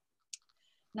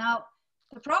 Now,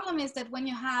 the problem is that when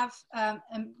you have a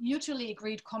mutually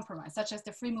agreed compromise, such as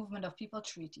the Free Movement of People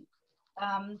Treaty,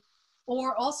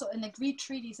 or also an agreed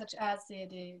treaty such as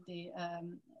the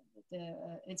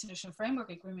Institutional Framework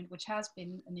Agreement, which has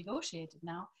been negotiated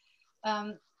now,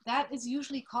 that is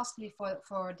usually costly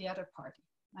for the other party,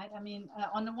 right? I mean,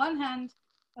 on the one hand,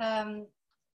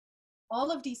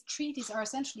 all of these treaties are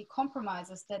essentially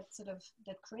compromises that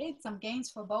create some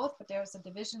gains for both, but there's a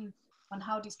division on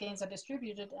how these gains are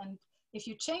distributed. And if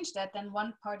you change that, then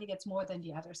one party gets more than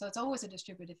the other. So it's always a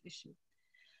distributive issue.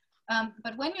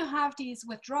 But when you have these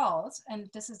withdrawals, and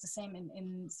this is the same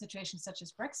in situations such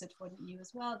as Brexit for the EU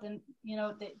as well, then, you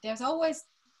know, there's always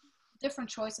different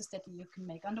choices that the EU can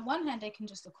make. On the one hand, they can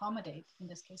just accommodate, in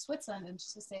this case, Switzerland, and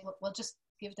just say, well, we'll just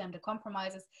give them the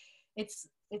compromises. It's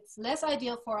less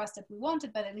ideal for us that we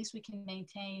wanted, but at least we can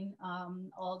maintain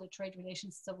all the trade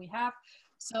relations that we have.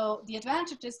 So the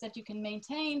advantage is that you can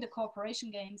maintain the cooperation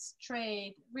gains,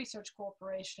 trade, research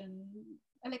cooperation,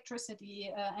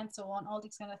 electricity, and so on, all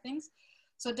these kind of things.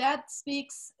 So that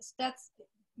speaks, that's,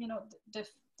 you know,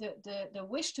 the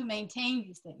wish to maintain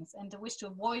these things and the wish to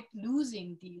avoid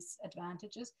losing these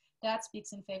advantages, that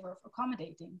speaks in favor of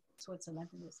accommodating Switzerland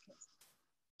in this case.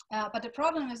 But the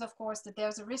problem is, of course, that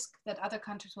there's a risk that other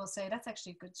countries will say, that's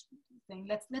actually a good thing.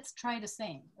 Let's try the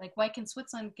same. Like, why can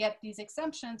Switzerland get these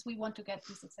exemptions? We want to get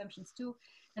these exemptions too.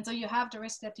 And so you have the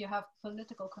risk that you have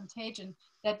political contagion,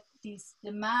 that these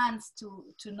demands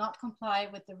to not comply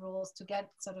with the rules, to get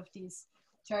sort of these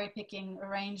cherry picking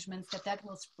arrangements, that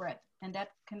will spread. And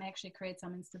that can actually create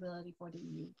some instability for the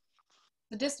EU.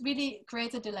 So this really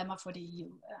creates a dilemma for the EU,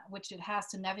 which it has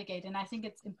to navigate. And I think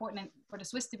it's important for the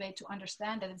Swiss debate to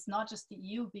understand that it's not just the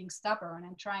EU being stubborn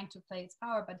and trying to play its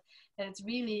power, but that it's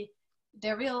really,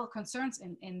 there are real concerns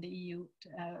in the EU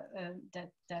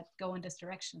that go in this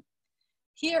direction.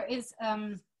 Here is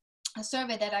a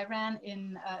survey that I ran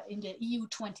in the EU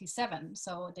 27,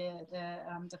 so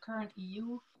the current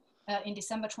EU in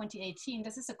December 2018.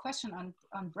 This is a question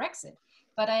on Brexit.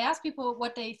 But I asked people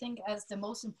what they think as the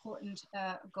most important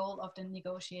goal of the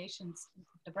negotiations,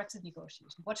 the Brexit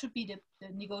negotiation. What should be the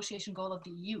negotiation goal of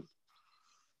the EU?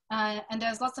 And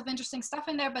there's lots of interesting stuff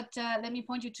in there, but let me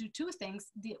point you to two things.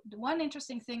 The one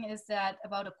interesting thing is that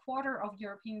about a quarter of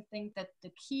Europeans think that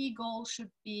the key goal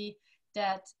should be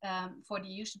that for the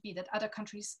EU should be that other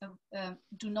countries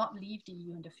do not leave the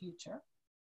EU in the future.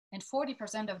 And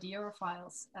 40% of the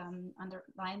Europhiles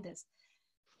underline this.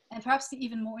 And perhaps the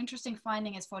even more interesting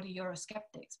finding is for the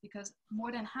Eurosceptics, because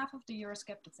more than half of the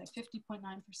Eurosceptics, like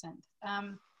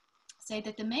 50.9%, say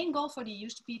that the main goal for the EU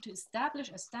should be to establish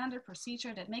a standard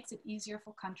procedure that makes it easier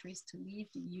for countries to leave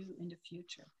the EU in the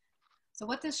future. So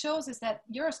what this shows is that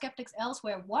Eurosceptics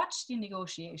elsewhere watch the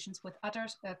negotiations with other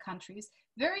countries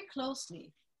very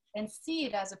closely and see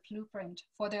it as a blueprint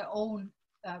for their own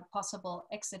possible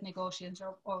exit negotiations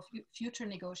or future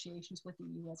negotiations with the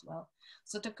EU as well.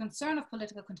 So the concern of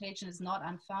political contagion is not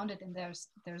unfounded, and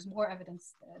there's more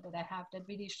evidence that I have that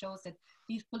really shows that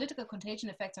these political contagion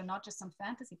effects are not just some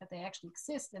fantasy, but they actually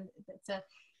exist, and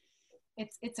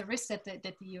it's a risk that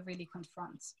the EU really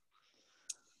confronts.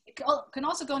 It can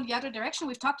also go in the other direction.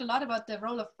 We've talked a lot about the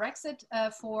role of Brexit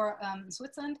for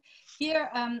Switzerland. Here,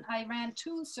 I ran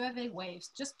 2 survey waves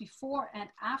just before and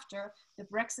after the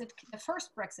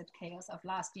first Brexit chaos of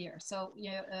last year. So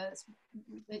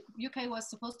the UK was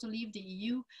supposed to leave the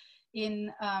EU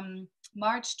in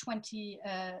March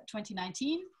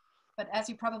 2019. But as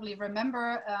you probably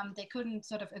remember, they couldn't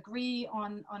sort of agree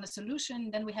on a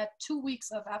solution. Then we had 2 weeks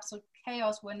of absolute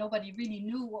chaos where nobody really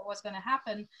knew what was going to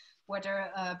happen, whether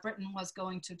Britain was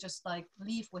going to just like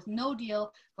leave with no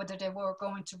deal, whether they were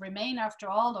going to remain after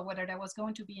all, or whether there was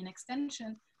going to be an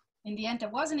extension. In the end, there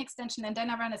was an extension. And then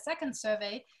I ran a second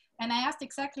survey, and I asked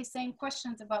exactly the same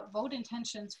questions about vote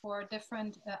intentions for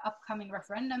different upcoming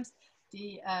referendums.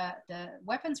 The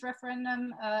weapons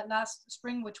referendum last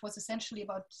spring, which was essentially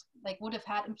about, like, would have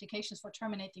had implications for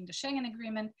terminating the Schengen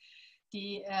Agreement,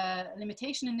 the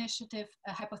limitation initiative,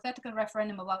 a hypothetical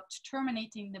referendum about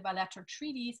terminating the bilateral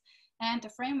treaties, and the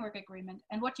framework agreement.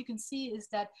 And what you can see is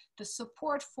that the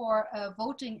support for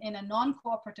voting in a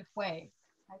non-cooperative way,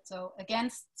 right, so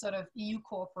against sort of EU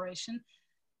cooperation,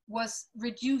 was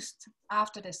reduced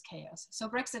after this chaos. So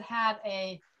Brexit had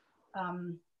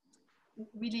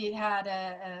really had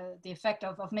the effect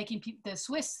of making the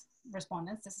Swiss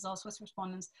respondents, this is all Swiss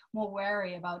respondents, more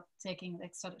wary about taking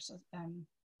like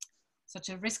such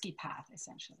a risky path,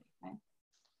 essentially, right?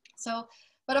 So,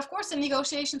 but of course the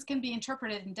negotiations can be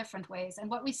interpreted in different ways. And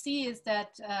what we see is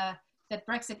that, that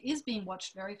Brexit is being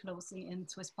watched very closely in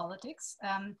Swiss politics.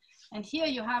 And here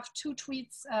you have 2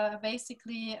 tweets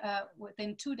basically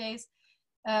within 2 days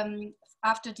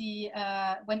after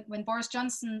when Boris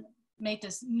Johnson made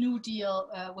this new deal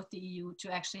with the EU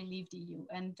to actually leave the EU.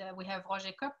 And we have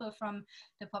Roger Köppel from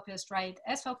the populist right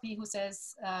SVP who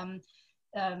says,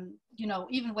 you know,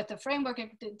 even with the framework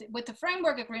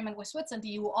agreement with Switzerland, the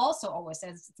EU also always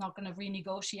says it's not going to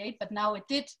renegotiate, but now it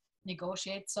did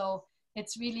negotiate. So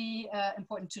it's really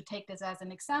important to take this as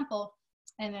an example.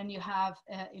 And then you have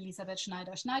Elisabeth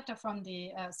Schneider-Schneider from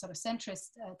the sort of centrist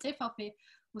TVP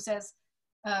who says,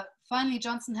 finally,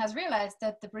 Johnson has realized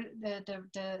that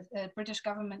the British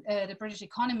government, the British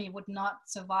economy would not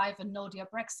survive a no-deal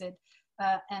Brexit.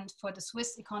 And for the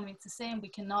Swiss economy, it's the same. We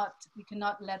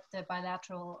cannot let the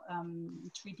bilateral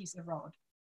treaties erode.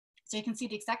 So you can see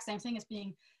the exact same thing is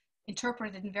being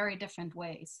interpreted in very different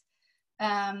ways.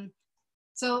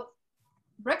 So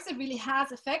Brexit really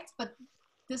has effects, but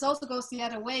this also goes the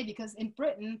other way, because in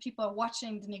Britain, people are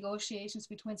watching the negotiations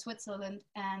between Switzerland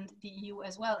and the EU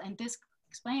as well. And this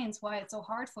explains why it's so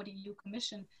hard for the EU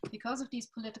Commission, because of these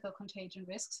political contagion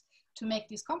risks, to make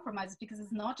these compromises, because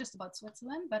it's not just about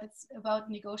Switzerland, but it's about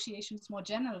negotiations more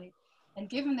generally. And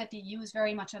given that the EU is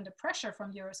very much under pressure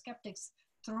from Eurosceptics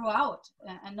throughout,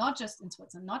 and not just in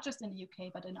Switzerland, not just in the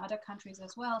UK, but in other countries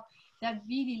as well, that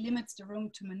really limits the room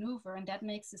to maneuver. And that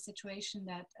makes the situation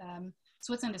that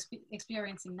Switzerland is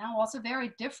experiencing now also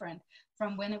very different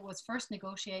from when it was first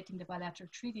negotiating the bilateral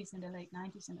treaties in the late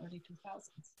 90s and early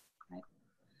 2000s, right?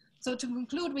 So to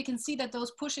conclude, we can see that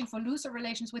those pushing for looser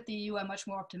relations with the EU are much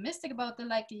more optimistic about the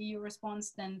likely EU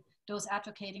response than those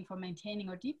advocating for maintaining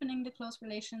or deepening the close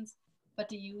relations, but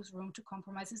the EU's room to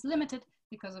compromise is limited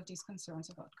because of these concerns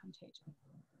about contagion.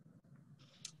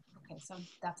 Okay, so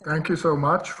that's it. Thank you so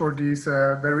much for these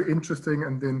very interesting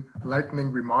and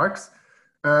enlightening remarks.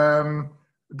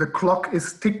 The clock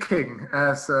is ticking,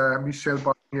 as Michel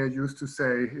Barnier used to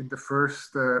say in the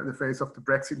phase of the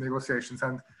Brexit negotiations.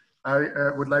 And I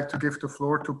would like to give the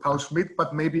floor to Paul Schmidt,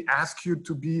 but maybe ask you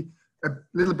to be a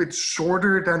little bit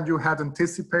shorter than you had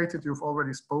anticipated. You've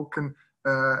already spoken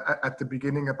at the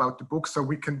beginning about the book, so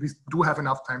we do have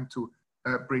enough time to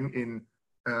bring in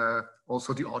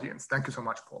also the audience. Thank you so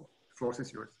much, Paul. The floor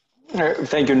is yours.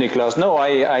 Thank you, Nicholas. No,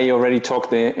 I already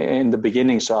talked in the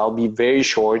beginning, so I'll be very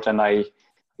short, and I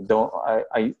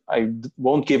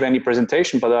won't give any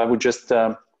presentation, but I would just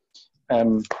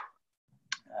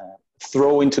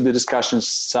throw into the discussion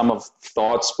some of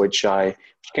thoughts which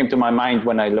came to my mind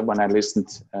when I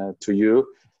listened to you,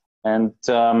 and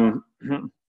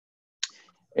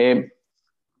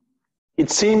it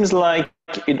seems like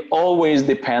it always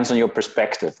depends on your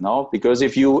perspective, no? Because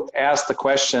if you ask the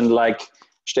question like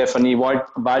Stefanie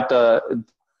Walter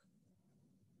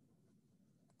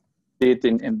did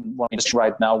in one industry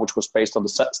right now, which was based on the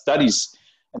studies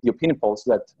and the opinion polls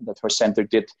that her center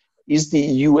did, is the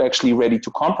EU actually ready to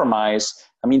compromise?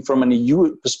 I mean, from an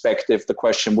EU perspective, the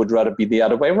question would rather be the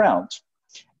other way around.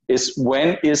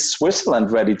 When is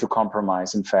Switzerland ready to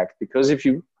compromise, in fact? Because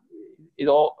it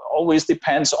always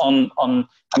depends on,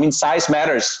 I mean, size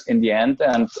matters in the end,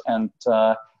 and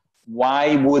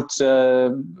why would,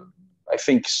 I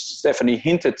think Stefanie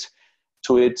hinted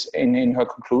to it in her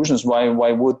conclusions, why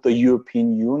would the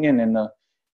European Union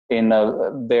in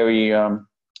a very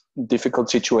difficult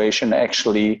situation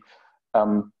actually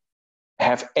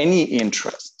have any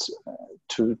interest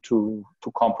to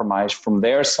compromise from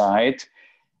their side,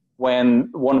 when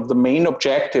one of the main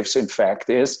objectives, in fact,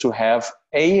 is to have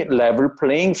a level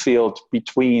playing field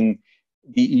between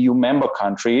the EU member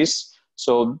countries,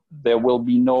 so there will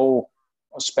be no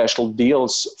special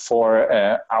deals for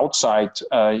outside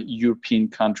European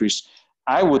countries.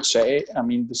 I would say, I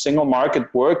mean, the single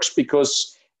market works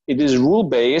because it is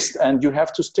rule-based, and you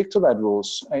have to stick to that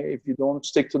rules. If you don't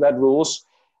stick to that rules,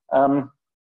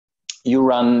 you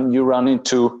run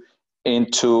into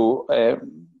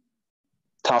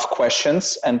tough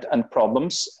questions and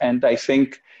problems. And I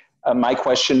think my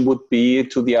question would be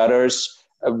to the others: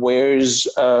 where is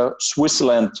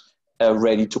Switzerland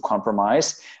ready to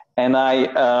compromise? And I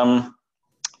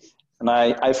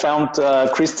found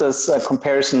Christa's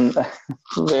comparison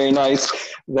very nice,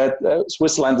 that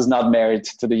Switzerland is not married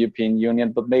to the European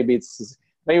Union, but maybe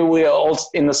we are all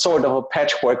in a sort of a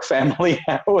patchwork family,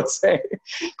 I would say,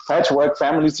 patchwork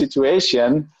family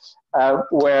situation,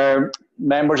 where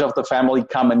members of the family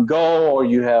come and go, or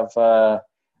you have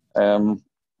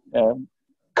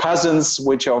cousins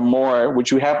which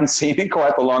we haven't seen in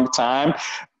quite a long time,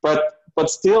 but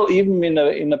still, even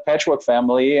in a patchwork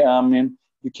family,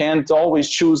 you can't always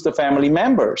choose the family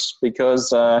members,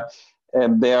 because it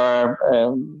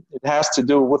has to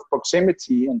do with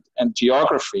proximity and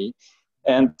geography.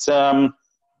 And I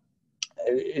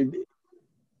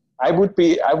would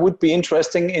be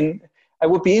interested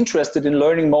in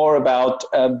learning more about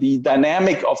the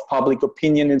dynamic of public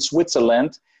opinion in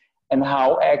Switzerland, and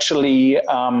how actually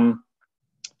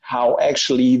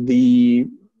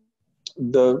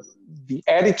the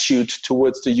attitude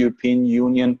towards the European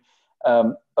Union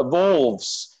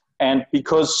evolves. And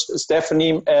because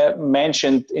Stefanie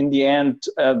mentioned in the end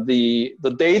the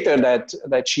data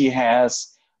that she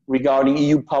has regarding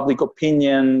EU public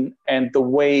opinion and the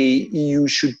way EU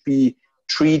should be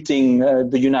treating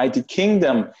the United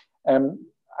Kingdom,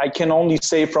 I can only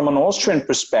say from an Austrian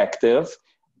perspective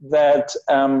that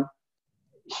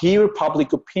here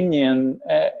public opinion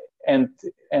and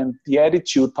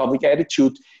the public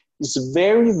attitude is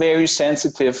very, very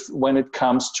sensitive when it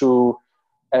comes to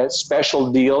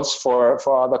special deals for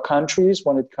other countries,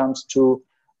 when it comes to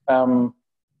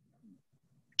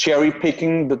cherry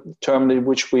picking, the term in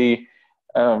which we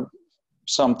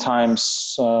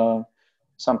sometimes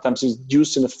is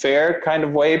used in a fair kind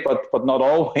of way, but not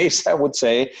always, I would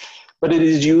say. But it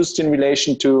is used in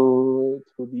relation to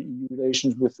the EU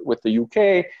relations with the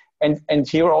UK. And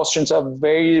here Austrians are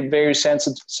very, very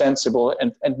sensible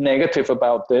and negative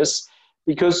about this,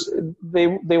 because they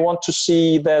want to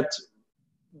see that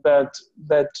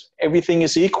everything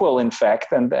is equal, in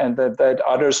fact, and that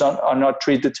others are not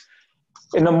treated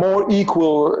in a more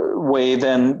equal way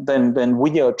than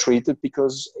we are treated,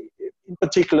 because in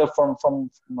particular from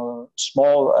a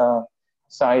small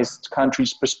sized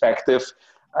country's perspective,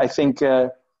 I think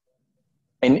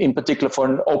in particular for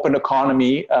an open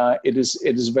economy, it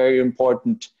is very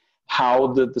important how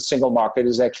the single market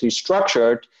is actually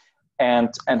structured,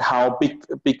 and how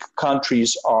big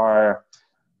countries are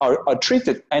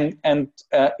treated, and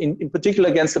in particular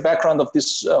against the background of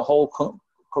this whole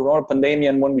corona pandemic,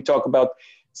 and when we talk about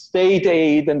state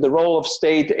aid and the role of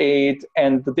state aid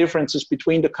and the differences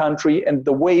between the country and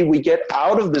the way we get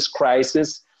out of this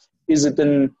crisis, is it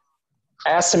an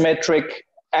asymmetric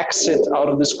exit out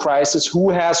of this crisis? Who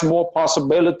has more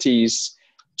possibilities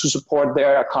to support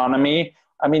their economy?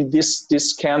 I mean, this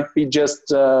can't be just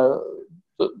the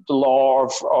law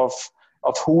of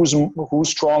who's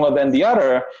stronger than the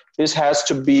other. This has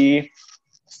to be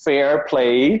fair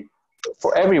play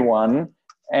for everyone.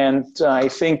 And I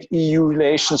think EU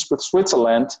relations with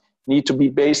Switzerland need to be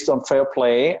based on fair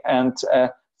play and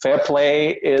Fair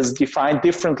play is defined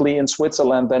differently in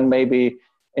Switzerland than maybe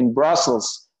in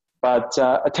Brussels, but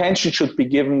attention should be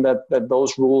given that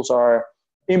those rules are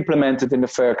implemented in a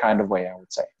fair kind of way, I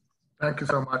would say. Thank you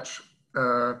so much,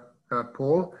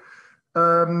 Paul.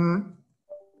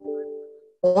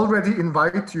 Already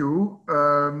invite you,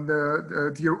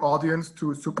 the dear audience,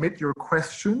 to submit your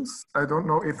questions. I don't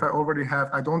know if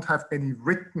I don't have any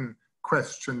written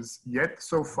questions yet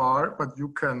so far, but you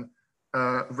can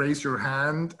raise your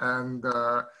hand and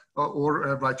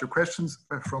or write your questions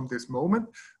from this moment.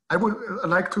 I would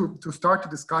like to start the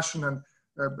discussion and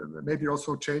maybe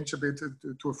also change a bit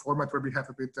to a format where we have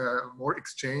a bit more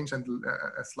exchange and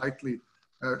slightly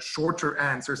shorter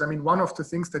answers. I mean, one of the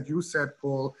things that you said,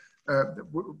 Paul,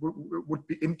 would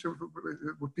be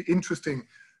interesting,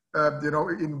 you know,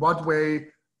 in what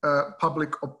way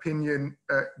public opinion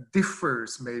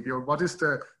differs maybe, or what is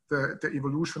the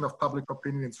evolution of public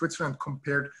opinion in Switzerland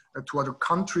compared to other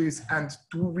countries, and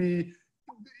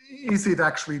is it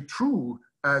actually true,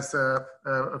 as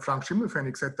Frank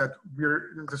Schimmelfennig said, that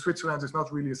the Switzerland is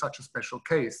not really such a special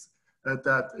case,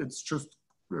 that it's just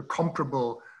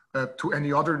comparable to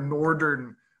any other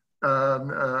northern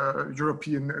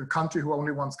European country who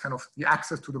only wants kind of the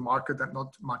access to the market and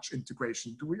not much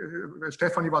integration.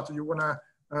 Stefanie, what do you want to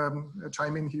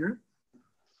chime in here?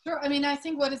 Sure. I mean, I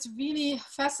think what is really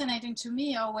fascinating to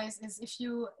me always is if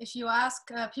you ask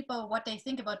people what they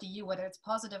think about the EU, whether it's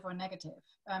positive or negative.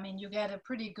 I mean, you get a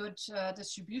pretty good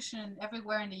distribution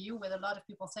everywhere in the EU, with a lot of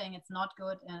people saying it's not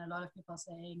good and a lot of people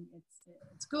saying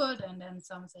it's good, and then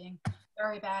some saying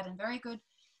very bad and very good.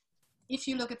 If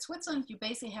you look at Switzerland, you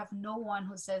basically have no one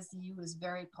who says the EU is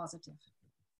very positive.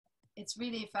 It's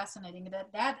really fascinating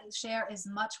that share is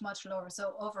much, much lower.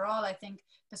 So overall, I think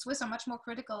the Swiss are much more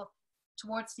critical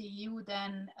towards the EU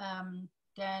than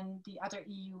the other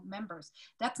EU members.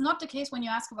 That's not the case when you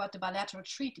ask about the bilateral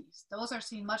treaties. Those are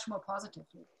seen much more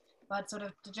positively. But sort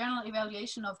of the general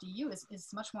evaluation of the EU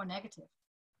is much more negative.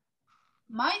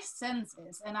 My sense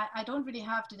is, and I don't really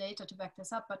have the data to back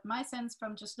this up, but my sense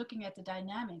from just looking at the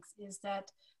dynamics is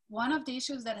that one of the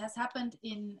issues that has happened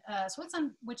in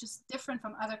Switzerland, which is different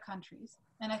from other countries,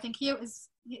 and I think here's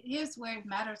where it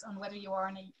matters on whether you are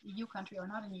in a EU country or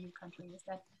not an EU country, is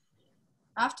that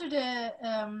after the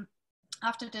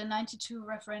 92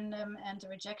 referendum and the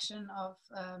rejection of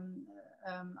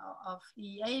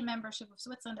EEA membership of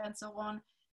Switzerland and so on,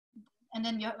 and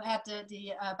then you had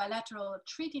the bilateral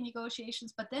treaty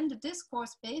negotiations, but then the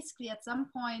discourse basically at some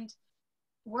point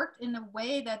worked in a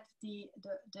way that the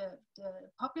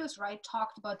populist right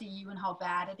talked about the EU and how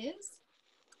bad it is,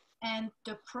 and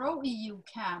the pro-EU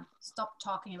camp stopped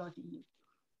talking about the EU.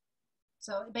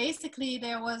 So basically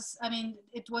there was, I mean,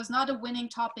 it was not a winning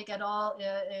topic at all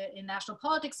in national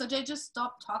politics, so they just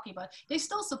stopped talking about it. They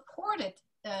still supported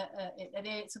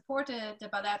they supported the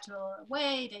bilateral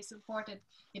way, they supported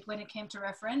it when it came to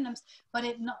referendums, but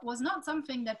it was not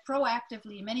something that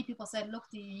proactively many people said, look,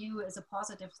 the EU is a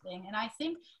positive thing. And I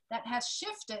think that has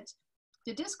shifted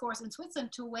the discourse in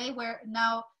Switzerland to a way where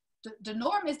now the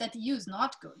norm is that the EU is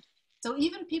not good. So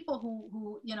even people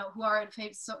who are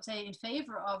in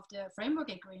favor of the framework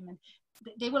agreement,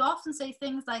 they will often say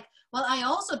things like, well, I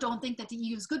also don't think that the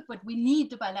EU is good, but we need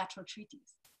the bilateral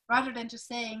treaties, rather than just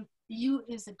saying the EU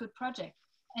is a good project.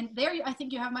 And there, I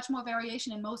think you have much more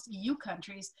variation in most EU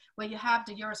countries, where you have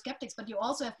the Eurosceptics, but you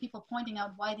also have people pointing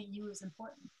out why the EU is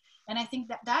important. And I think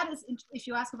that is, if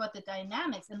you ask about the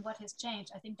dynamics and what has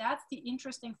changed, I think that's the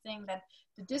interesting thing, that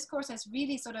the discourse has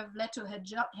really sort of led to a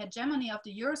hegemony of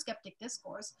the Eurosceptic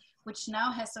discourse, which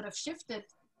now has sort of shifted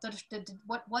sort of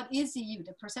what is the EU,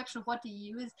 the perception of what the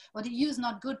EU is. Well, the EU is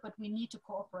not good, but we need to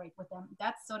cooperate with them.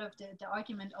 That's sort of the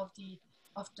argument of the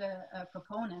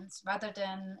proponents, rather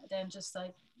than just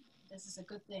like, this is a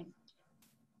good thing.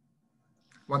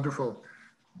 Wonderful.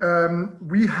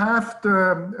 We have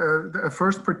the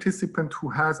first participant who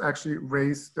has actually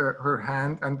raised her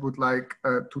hand and would like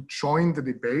to join the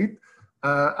debate.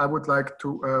 I would like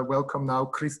to welcome now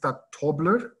Christa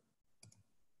Tobler.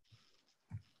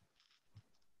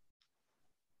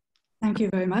 Thank you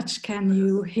very much. Can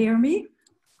you hear me?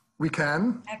 We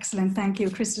can. Excellent. Thank you.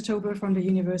 Christa Tobler from the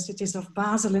Universities of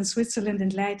Basel in Switzerland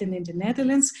and Leiden in the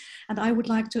Netherlands. And I would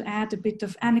like to add a bit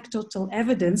of anecdotal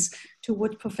evidence to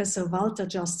what Professor Walter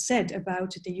just said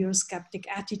about the Eurosceptic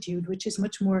attitude, which is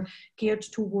much more geared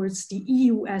towards the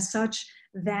EU as such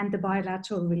than the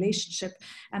bilateral relationship.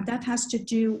 And that has to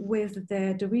do with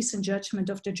the recent judgment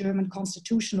of the German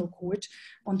Constitutional Court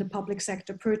on the public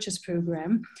sector purchase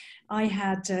program. I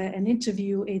had an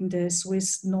interview in the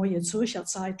Swiss Neue Zürcher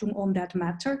Zeitung on that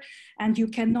matter, and you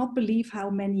cannot believe how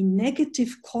many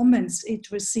negative comments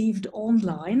it received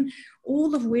online,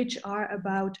 all of which are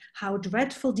about how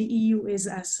dreadful the EU is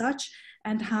as such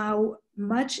and how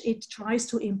much it tries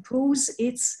to impose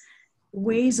its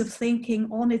ways of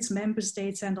thinking on its member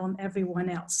states and on everyone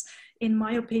else. In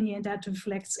my opinion, that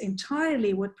reflects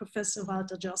entirely what Professor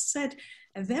Walter just said,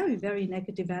 a very, very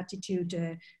negative attitude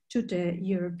to the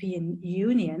European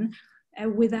Union,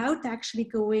 without actually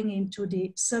going into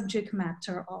the subject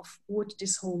matter of what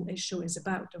this whole issue is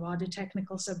about, the rather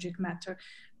technical subject matter.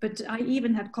 But I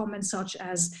even had comments such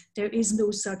as there is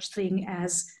no such thing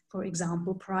as, for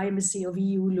example, primacy of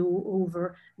EU law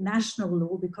over national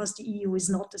law, because the EU is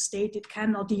not a state, it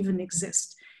cannot even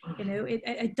exist. You know,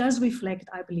 it does reflect,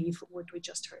 I believe, what we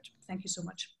just heard. Thank you so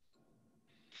much.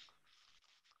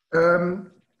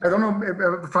 I don't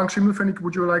know, Frank Schimmelfennig,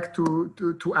 would you like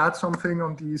to add something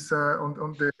on these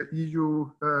on the EU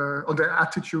on the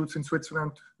attitudes in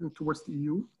Switzerland towards the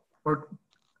EU, or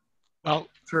well,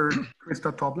 Sir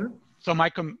Christa Tobler? So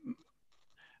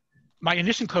my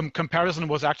initial comparison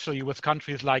was actually with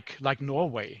countries like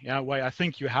Norway, yeah, where I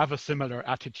think you have a similar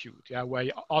attitude, yeah,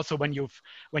 where also when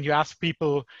you ask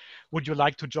people, would you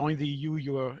like to join the EU,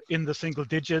 you're in the single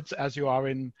digits as you are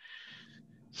in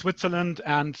Switzerland,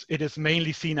 and it is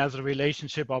mainly seen as a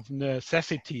relationship of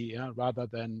necessity, yeah, rather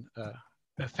than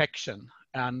affection.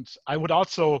 And I would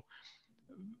also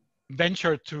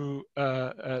venture to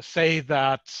say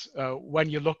that when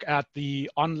you look at the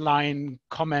online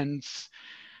comments,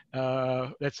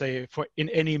 let's say in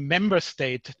any member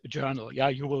state journal, yeah,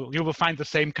 you will find the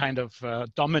same kind of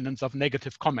dominance of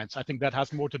negative comments. I think that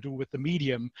has more to do with the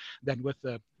medium than with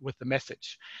the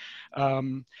message.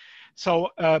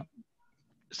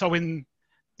 So in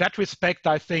that respect,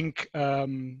 I think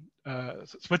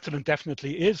Switzerland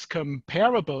definitely is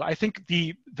comparable. I think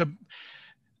the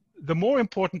more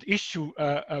important issue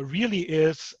really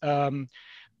is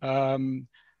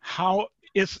how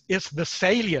is the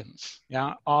salience,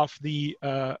 yeah, of the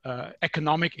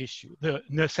economic issue, the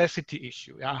necessity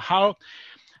issue. Yeah?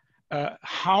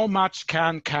 How much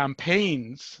can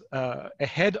campaigns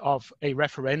ahead of a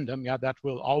referendum, yeah, that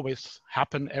will always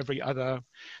happen every other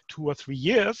 2 or 3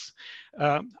 years,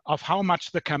 of how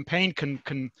much the campaign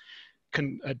can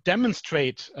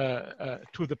demonstrate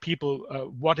to the people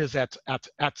what is at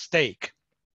stake.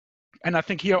 And I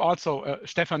think here also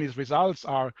Stefanie's results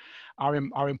are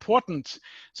important.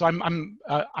 So I'm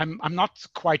not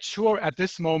quite sure at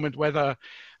this moment whether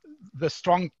the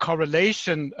strong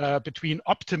correlation between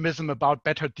optimism about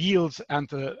better deals and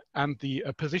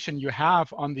the position you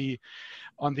have on the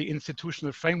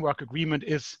institutional framework agreement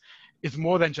is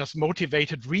more than just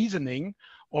motivated reasoning,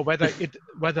 or whether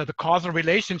the causal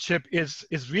relationship is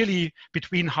really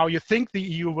between how you think the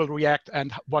EU will react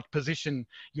and what position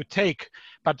you take.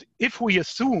 But if we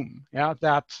assume, yeah,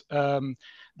 that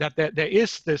there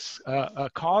is this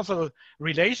causal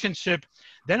relationship,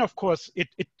 then of course it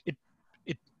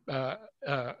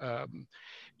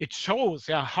shows,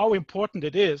 yeah, how important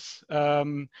it is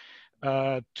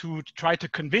to try to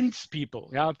convince people,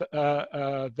 yeah,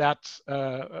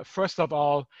 that first of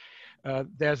all,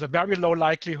 there's a very low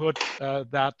likelihood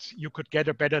that you could get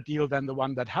a better deal than the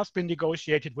one that has been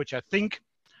negotiated, which I think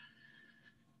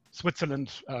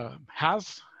Switzerland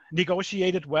has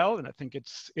negotiated well, and I think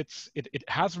it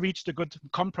has reached a good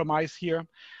compromise here,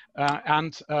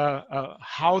 and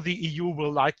how the EU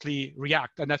will likely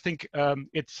react. And I think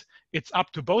it's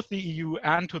up to both the EU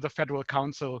and to the Federal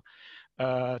Council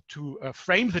to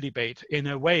frame the debate in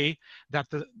a way that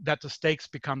the stakes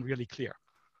become really clear.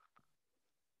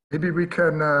 Maybe we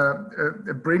can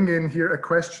bring in here a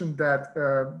question that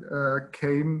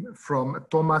came from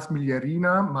Thomas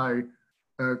Miglierina, my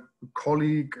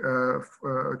colleague,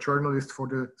 journalist for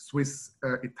the Swiss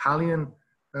Italian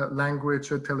language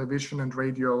television and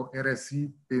radio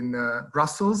RSI in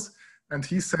Brussels. And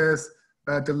he says,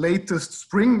 the latest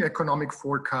spring economic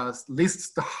forecast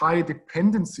lists the high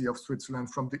dependency of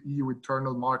Switzerland from the EU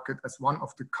internal market as one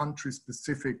of the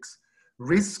country-specific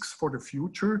risks for the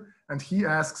future. And he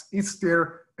asks, is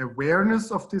there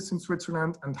awareness of this in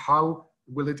Switzerland, and how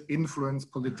will it influence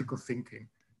political thinking?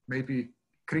 Maybe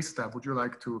Christa, would you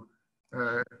like to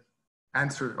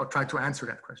answer or try to answer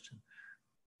that question?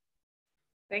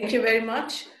 Thank you very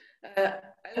much. I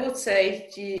would say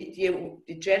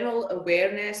the general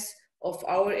awareness of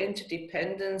our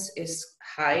interdependence is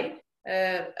high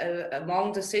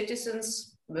among the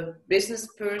citizens, the business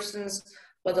persons,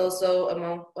 but also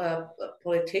among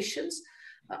politicians.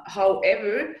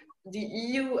 However, the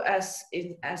EU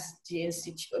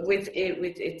with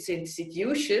its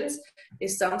institutions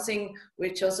is something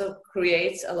which also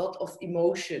creates a lot of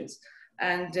emotions.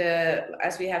 And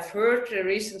as we have heard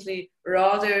recently,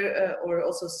 rather or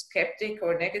also skeptic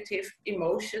or negative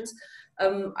emotions,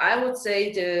 I would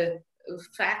say the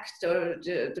fact or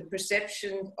the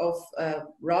perception of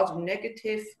rather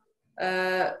negative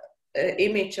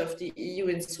image of the EU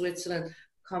in Switzerland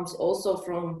comes also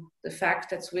from the fact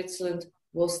that Switzerland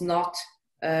was not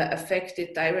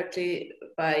affected directly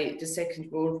by the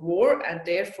Second World War, and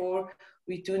therefore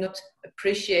we do not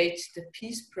appreciate the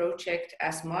peace project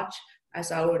as much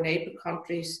as our neighbor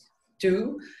countries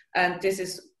do. And this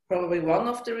is probably one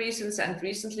of the reasons. And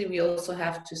recently we also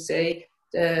have to say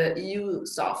the EU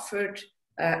suffered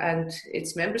and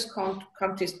its members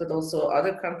countries, but also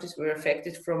other countries were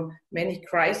affected from many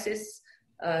crises,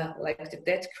 like the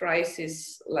debt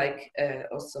crisis, like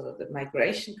also the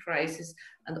migration crisis,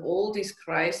 and all these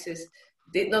crises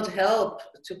did not help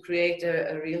to create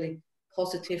a really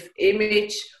positive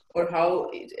image or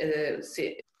how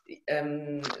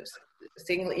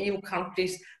single EU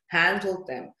countries handled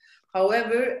them.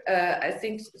 However, I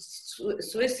think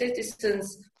Swiss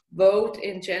citizens vote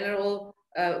in general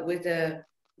with a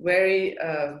very,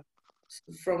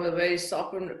 from a very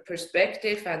sovereign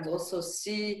perspective, and also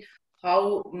see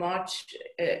how much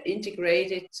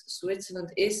integrated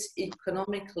Switzerland is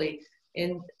economically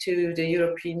into the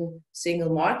European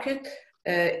single market.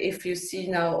 If you see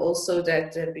now also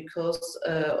that because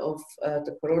of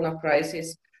the Corona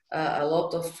crisis, a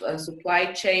lot of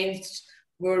supply chains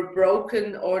were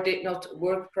broken or did not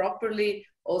work properly.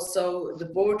 Also, the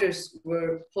borders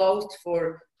were closed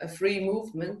for a free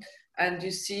movement, and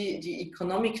you see the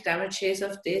economic damages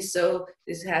of this. So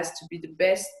this has to be the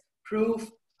best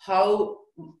proof how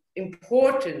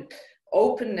important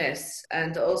openness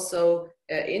and also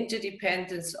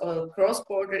interdependence or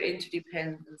cross-border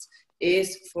interdependence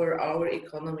is for our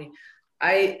economy.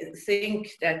 I think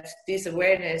that this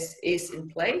awareness is in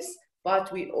place,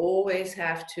 but we always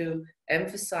have to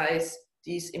emphasize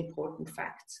these important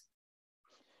facts.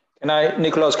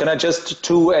 Nicholas, can I just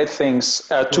add things?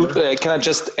 Can I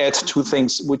just add two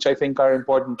things which I think are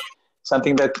important?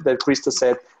 Something that Christa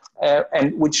said,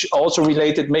 and which also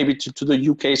related maybe to the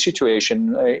UK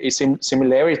situation, is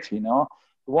similarity. No,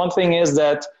 one thing is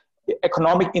that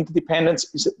economic interdependence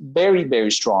is very,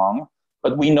 very strong,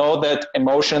 but we know that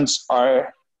emotions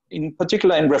are, in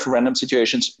particular in referendum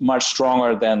situations, much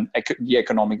stronger than the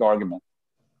economic argument.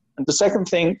 And the second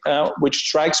thing which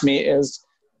strikes me is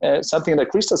something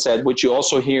that Christa said, which you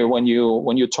also hear when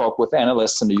you talk with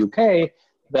analysts in the UK,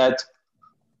 that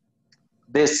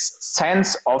this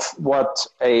sense of what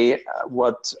the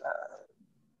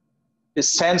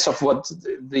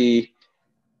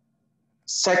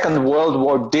Second World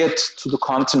War did to the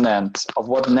continent, of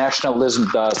what nationalism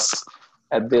does,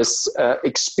 this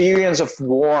experience of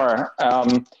war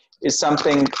is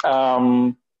something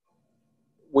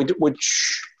which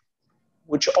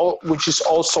is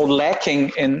also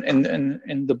lacking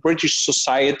in the British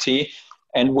society,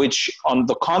 and which on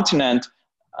the continent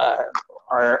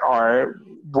are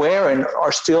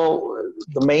still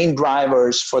the main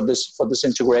drivers for this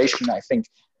integration. I think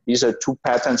these are two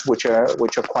patterns which are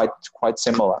quite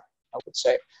similar, I would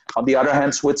say. On the other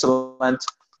hand, Switzerland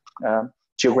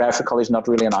geographically is not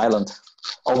really an island,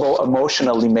 although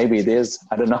emotionally maybe it is.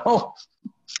 I don't know.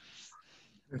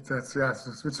 Yes,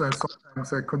 Switzerland is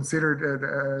sometimes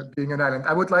considered being an island.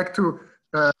 I would like to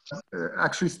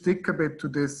actually stick a bit to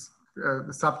this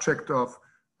the subject of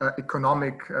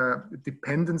economic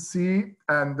dependency,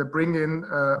 and bring in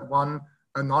one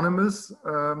anonymous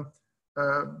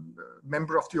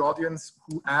member of the audience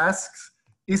who asks,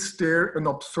 is there an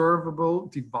observable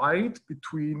divide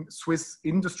between Swiss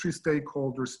industry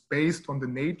stakeholders based on the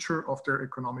nature of their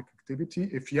economic activity?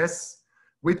 If yes,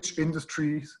 which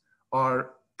industries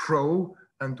are pro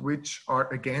and which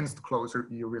are against closer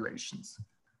EU relations?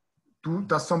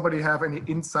 Does somebody have any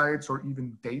insights or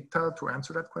even data to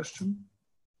answer that question?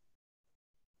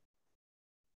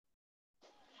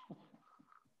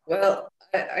 Well,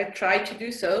 I try to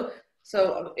do so.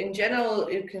 So in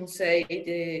general, you can say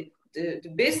the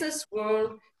business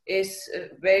world is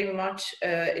very much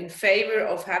in favor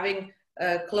of having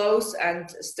close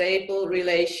and stable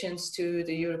relations to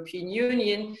the European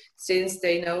Union, since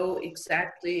they know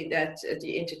exactly that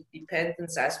the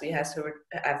interdependence, as we have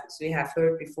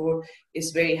heard before,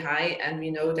 is very high, and we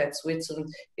know that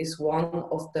Switzerland is one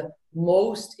of the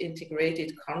most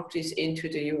integrated countries into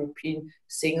the European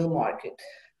single market.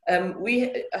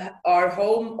 We are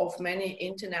home of many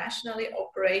internationally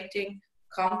operating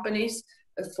companies,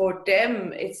 for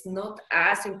them, it's not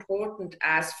as important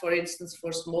as, for instance,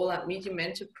 for small and medium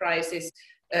enterprises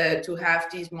to have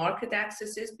these market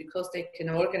accesses, because they can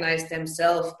organize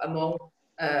themselves along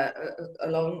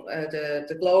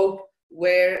the globe,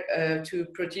 where to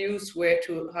produce,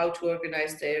 how to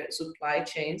organize their supply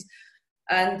chains.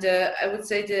 And I would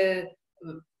say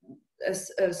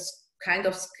a kind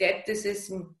of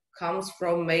skepticism comes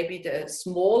from maybe the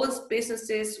smallest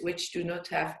businesses, which do not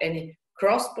have any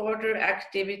cross-border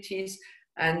activities,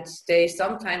 and they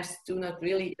sometimes do not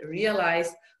really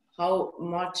realize how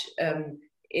much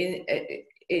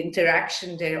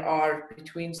interaction there are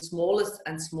between smallest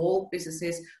and small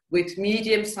businesses with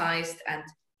medium-sized and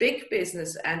big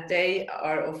business, and they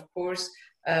are of course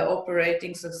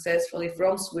operating successfully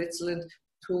from Switzerland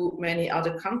to many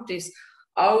other countries.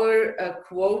 Our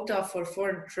quota for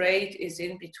foreign trade is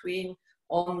in between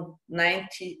on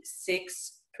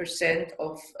 96%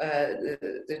 of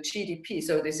the GDP.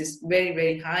 So this is very,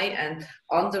 very high and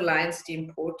underlines the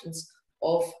importance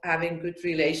of having good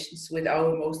relations with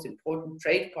our most important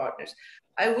trade partners.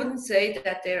 I wouldn't say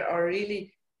that there are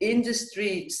really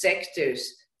industry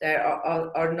sectors that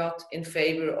are not in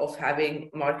favor of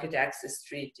having market access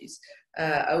treaties.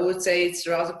 I would say it's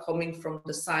rather coming from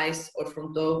the size or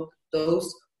from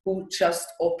those who just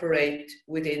operate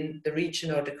within the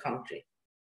region or the country.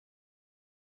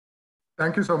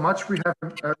 Thank you so much. We have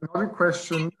another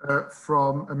question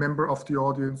from a member of the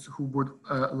audience who would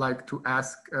like to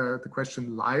ask the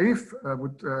question live. I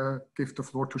would give the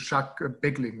floor to Jacques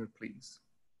Beglinger, please.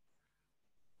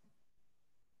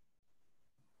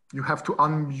 You have to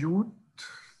unmute,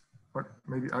 or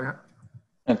maybe I have.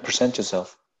 And present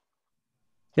yourself.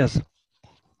 Yes.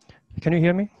 Can you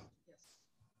hear me?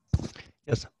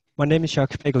 Yes. My name is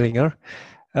Jacques Beglinger.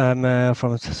 I'm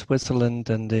from Switzerland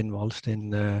and involved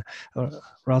in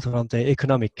rather on the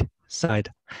economic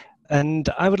side. And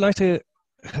I would like to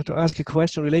ask a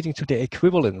question relating to the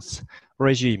equivalence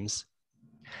regimes.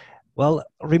 Well,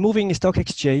 removing stock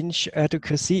exchange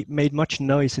advocacy made much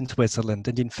noise in Switzerland.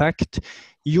 And in fact,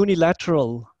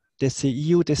 unilateral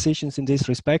EU decisions in this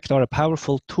respect are a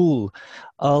powerful tool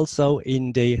also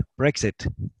in the Brexit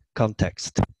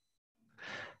context.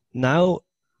 Now,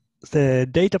 the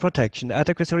data protection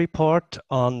adequacy report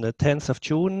on the 10th of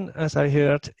June, as I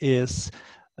heard, is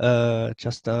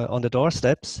just on the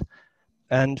doorsteps.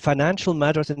 And financial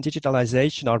matters and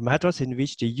digitalization are matters in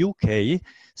which the UK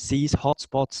sees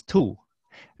hotspots too.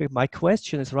 My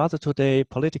question is rather to the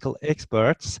political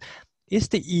experts. Is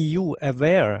the EU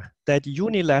aware that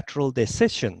unilateral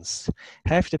decisions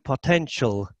have the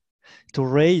potential to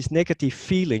raise negative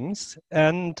feelings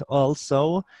and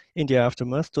also in the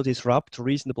aftermath to disrupt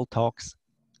reasonable talks?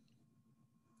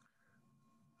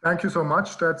 Thank you so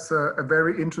much. That's a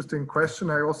very interesting question.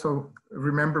 I also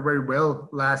remember very well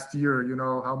last year, you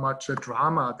know, how much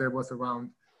drama there was around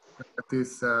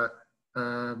this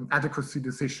adequacy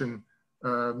decision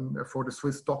for the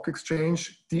Swiss stock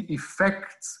exchange. The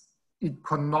effects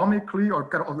economically, or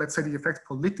let's say the effects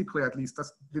politically at least,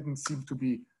 that didn't seem to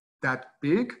be that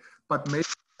big, but maybe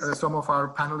some of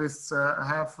our panelists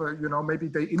have, you know, maybe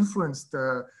they influenced,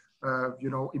 you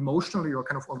know, emotionally or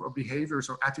kind of or behaviors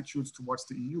or attitudes towards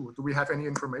the EU. Do we have any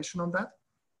information on that?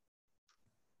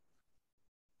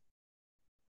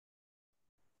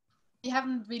 We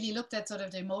haven't really looked at sort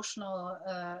of the emotional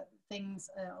things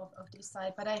of this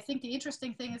side, but I think the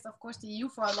interesting thing is, of course, the EU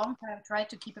for a long time tried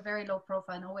to keep a very low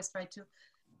profile and always tried to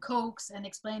coax and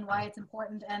explain why it's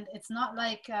important. And it's not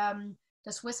like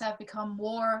the Swiss have become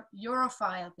more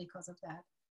Europhile because of that.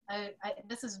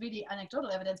 This is really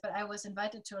anecdotal evidence, but I was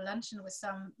invited to a luncheon with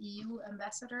some EU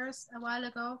ambassadors a while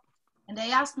ago, and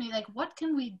they asked me, like, what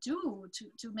can we do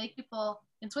to make people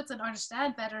in Switzerland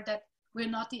understand better that we're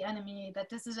not the enemy, that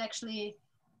this is actually,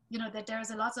 you know, that there's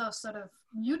a lot of sort of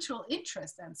mutual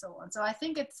interest and so on. So I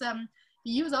think it's, the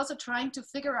EU is also trying to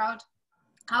figure out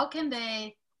how can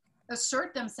they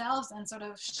assert themselves and sort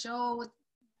of show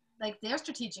like their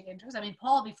strategic interest. I mean,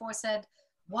 Paul before said,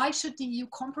 why should the EU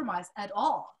compromise at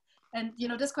all? And, you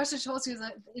know, this question shows you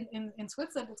that in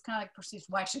Switzerland, it's kind of like perceived,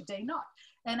 why should they not?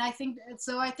 And I think,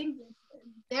 so I think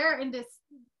they're in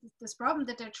this problem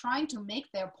that they're trying to make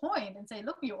their point and say,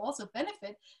 look, you also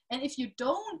benefit. And if you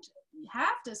don't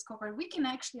have this corporate, we can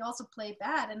actually also play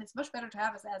bad. And it's much better to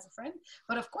have us as a friend.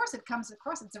 But of course, it comes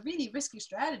across, it's a really risky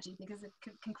strategy because it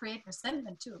can create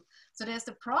resentment too. So there's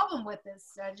the problem with this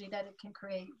strategy that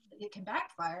it can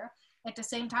backfire. At the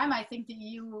same time, I think the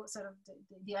EU sort of,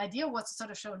 the idea was to sort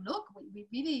of show, look, we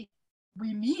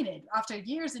mean it after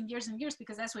years and years and years,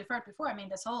 because as we've heard before, I mean,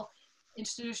 this whole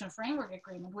institutional framework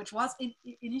agreement, which was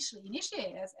initially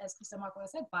initiated, as Christa Markwalder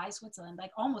said, by Switzerland,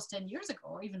 like almost 10 years ago,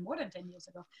 or even more than 10 years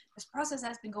ago. This process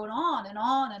has been going on and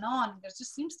on and on. There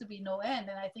just seems to be no end.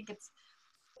 And I think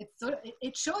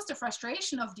it shows the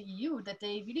frustration of the EU that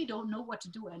they really don't know what to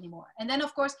do anymore. And then,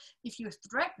 of course, if you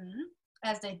threaten,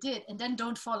 as they did, and then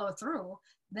don't follow through,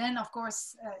 then, of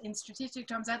course, in strategic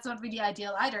terms, that's not really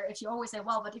ideal either. If you always say,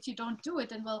 well, but if you don't do it,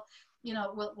 then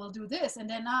we'll do this, and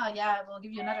then yeah, we'll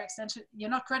give you another extension. You're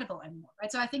not credible anymore,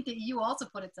 right? So I think the EU also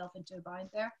put itself into a bind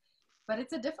there, but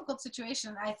it's a difficult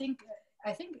situation. I think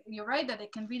you're right that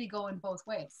it can really go in both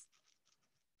ways.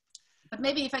 But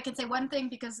maybe if I can say one thing,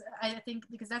 because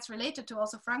that's related to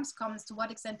also Frank's comments, to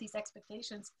what extent these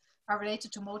expectations are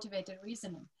related to motivated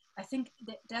reasoning. I think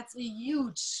that's a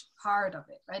huge part of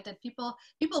it, right? That people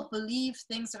believe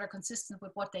things that are consistent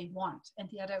with what they want, and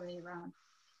the other way around.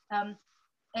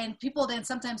 And people then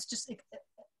sometimes just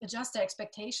adjust their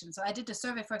expectations. So I did a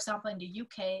survey, for example, in the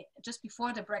UK just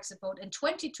before the Brexit vote, and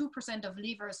 22% of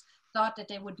Leavers thought that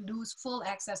they would lose full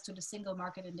access to the single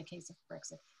market in the case of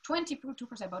Brexit.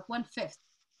 22%, about 1/5.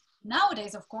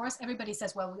 Nowadays, of course, everybody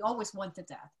says, well, we always wanted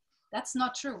that. That's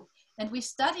not true. And we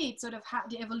studied sort of how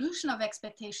the evolution of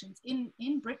expectations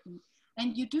in Britain.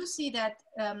 And you do see that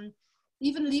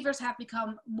even Leavers have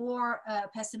become more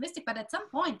pessimistic, but at some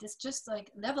point this just like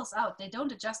levels out. They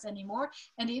don't adjust anymore.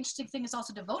 And the interesting thing is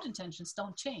also the vote intentions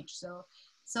don't change. So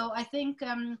I think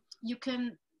you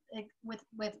can,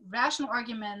 with rational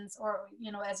arguments, or,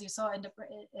 you know, as you saw in the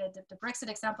Brexit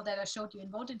example that I showed you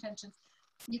in vote intentions,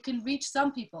 you can reach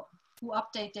some people who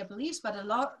update their beliefs, but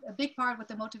a big part with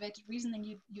the motivated reasoning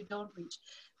you don't reach.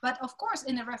 But of course,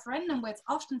 in a referendum where it's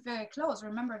often very close,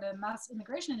 remember the mass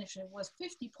immigration initiative was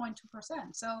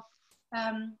 50.2%. So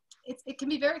it can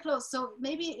be very close. So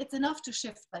maybe it's enough to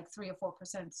shift like 3 or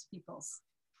 4% people's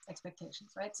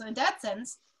expectations, right? So in that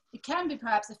sense, it can be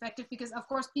perhaps effective, because of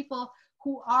course people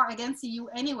who are against the EU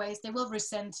anyways, they will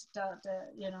resent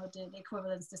the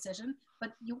equivalence decision,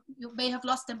 but you may have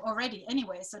lost them already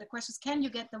anyway. So the question is, can you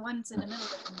get the ones in the middle?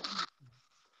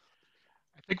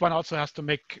 I think one also has to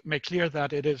make clear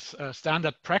that it is a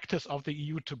standard practice of the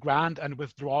EU to grant and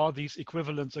withdraw these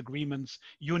equivalence agreements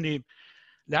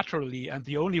unilaterally. And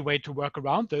the only way to work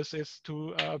around this is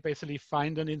to basically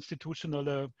find an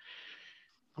institutional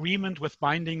agreement with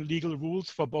binding legal rules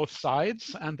for both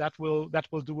sides, and that will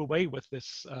do away with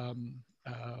this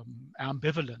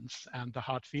ambivalence and the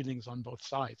hard feelings on both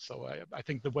sides. So I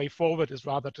think the way forward is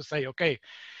rather to say, okay,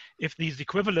 if these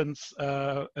equivalence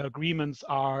agreements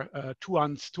are too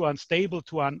unstable,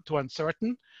 too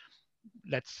uncertain,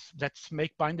 let's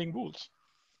make binding rules.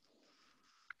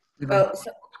 Well,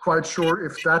 quite sure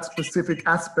if that specific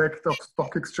aspect of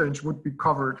stock exchange would be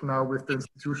covered now with the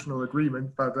institutional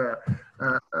agreement, but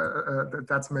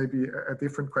that's maybe a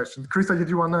different question. Christa, did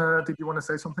you wanna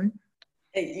say something?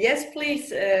 Yes,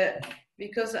 please,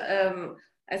 because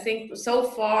I think so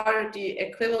far the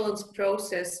equivalence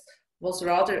process was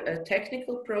rather a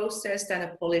technical process than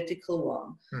a political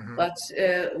one. Mm-hmm. But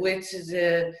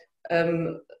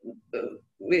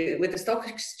with the stock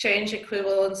exchange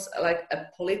equivalence, like a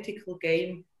political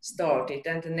game started,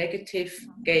 and a negative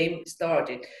game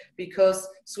started, because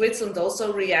Switzerland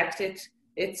also reacted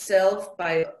itself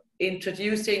by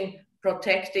introducing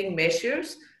protecting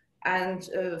measures, and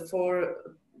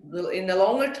in the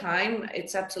longer time,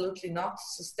 it's absolutely not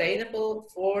sustainable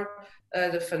for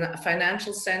the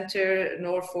financial center,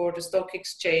 nor for the stock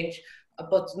exchange,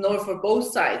 but nor for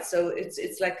both sides. So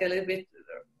it's like a little bit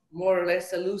more or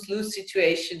less a lose-lose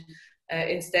situation,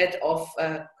 instead of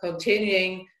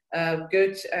continuing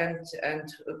good and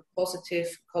positive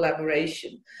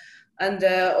collaboration. And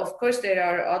of course, there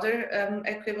are other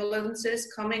equivalences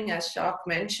coming, as Jacques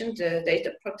mentioned,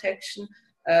 data protection,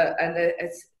 and I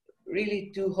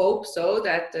really do hope so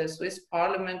that the Swiss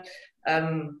Parliament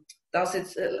does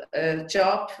its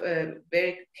job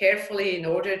very carefully in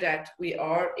order that we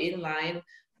are in line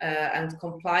and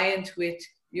compliant with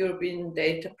European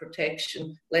data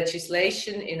protection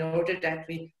legislation, in order that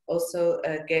we also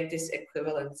get this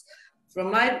equivalence.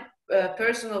 From my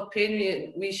personal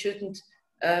opinion, we shouldn't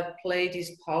play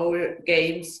these power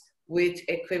games with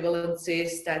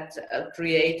equivalences that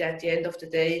create, at the end of the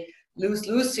day,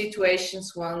 lose-lose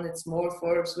situations. One, it's more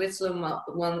for Switzerland,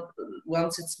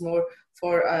 once it's more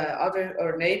for other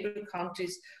or neighbor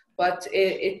countries. But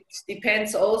it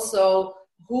depends also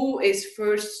who is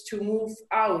first to move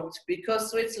out, because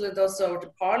Switzerland also,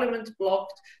 the parliament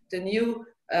blocked the new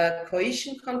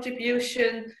cohesion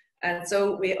contribution. And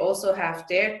so we also have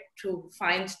there to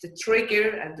find the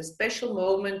trigger and the special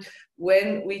moment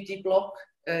when we deblock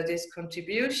this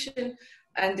contribution.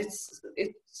 and it's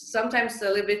sometimes a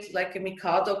little bit like a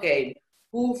Mikado game.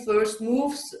 Who first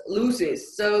moves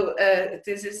loses. So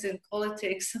this is in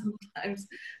politics sometimes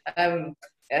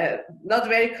not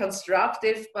very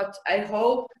constructive, but I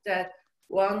hope that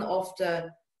one of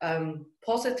the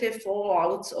positive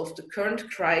fallouts of the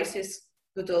current crisis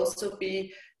could also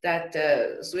be that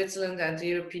Switzerland and the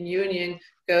European Union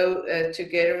go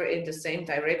together in the same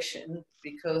direction,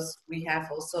 because we have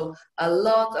also a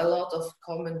lot of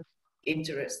common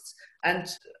interests. And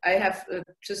I have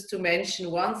just to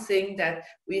mention one thing, that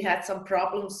we had some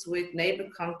problems with neighbor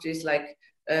countries like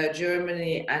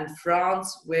Germany and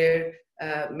France, where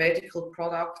medical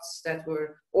products that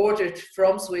were ordered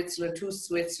from Switzerland to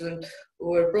Switzerland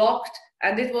were blocked.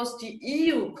 And it was the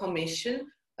EU Commission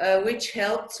which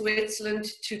helped Switzerland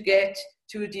to get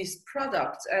to these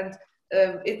products. And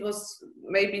it was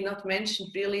maybe not mentioned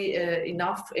really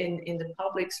enough in the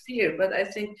public sphere, but I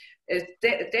think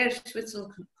there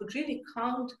Switzerland could really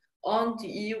count on the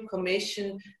EU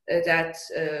Commission that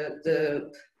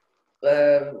the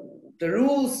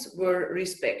rules were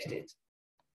respected.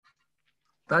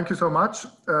 Thank you so much.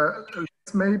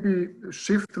 Let's maybe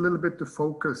shift a little bit the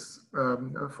focus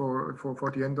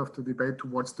for the end of the debate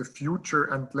towards the future,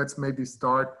 and let's maybe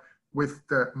start with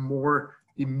the more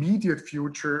immediate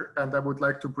future. And I would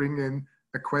like to bring in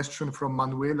a question from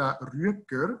Manuela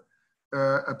Rüeger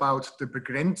about the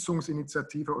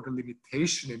Begrenzungsinitiative or the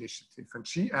limitation initiative. And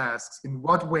she asks, in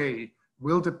what way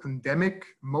will the pandemic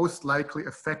most likely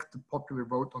affect the popular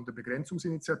vote on the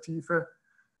Begrenzungsinitiative?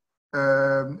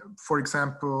 For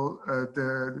example,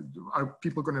 are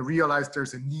people going to realize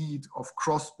there's a need of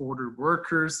cross-border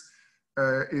workers?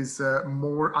 Is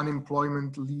more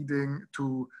unemployment leading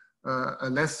to a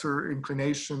lesser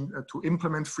inclination to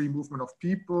implement free movement of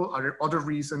people? Are there other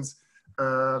reasons?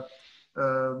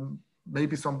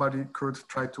 Maybe somebody could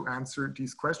try to answer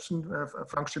these questions.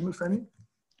 Frank Schimmelfennig?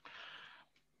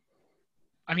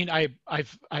 I mean, I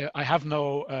have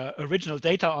no original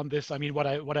data on this. I mean, what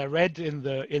I read in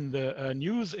the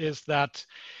news is that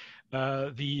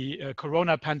the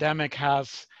corona pandemic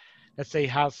has, let's say,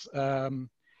 has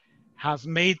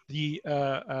made the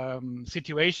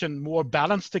situation more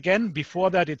balanced again. Before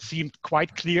that, it seemed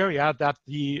quite clear, yeah, that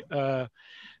the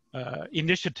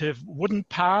initiative wouldn't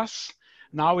pass.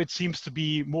 Now it seems to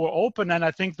be more open, and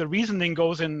I think the reasoning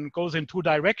goes in two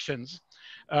directions.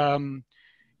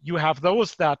 You have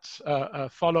those that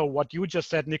follow what you just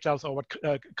said, Niklaus, or what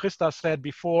Christa said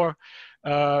before.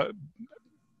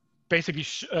 Basically,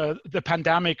 the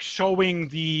pandemic showing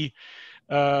the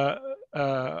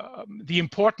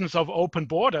importance of open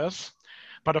borders.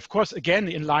 But of course, again,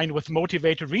 in line with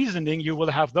motivated reasoning, you will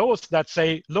have those that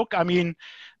say, look, I mean,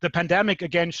 the pandemic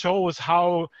again shows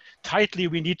how tightly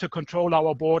we need to control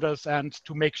our borders and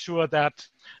to make sure that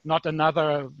not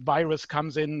another virus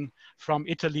comes in from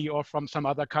Italy or from some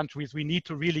other countries. We need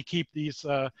to really keep these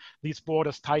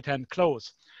borders tight and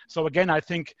close. So again, I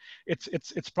think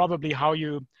it's probably how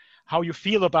you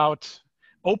feel about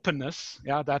openness,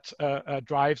 yeah, that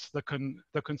drives the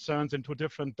concerns into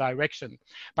different direction.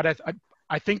 But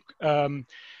I think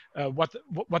what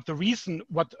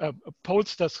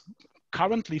pollsters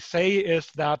currently say is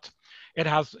that it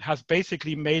has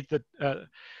basically made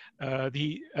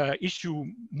the issue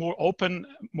more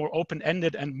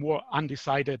open-ended and more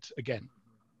undecided again.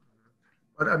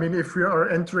 But I mean, if we are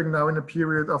entering now in a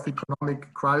period of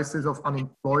economic crisis, of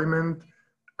unemployment,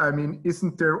 I mean,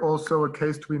 isn't there also a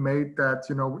case to be made that,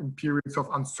 you know, in periods of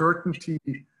uncertainty,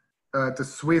 the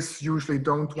Swiss usually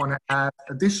don't want to add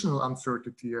additional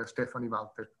uncertainty, Stefanie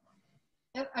Walter?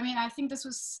 Yeah, I mean, I think this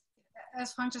was,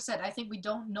 as Frank just said, I think we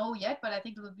don't know yet, but I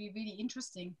think it will be really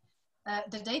interesting.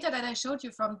 The data that I showed you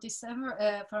from December,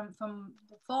 from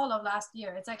the fall of last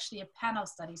year, it's actually a panel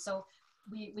study. So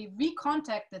we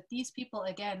recontacted these people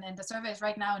again, and the survey is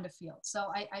right now in the field.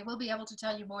 So I will be able to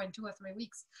tell you more in 2 or 3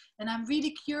 weeks. And I'm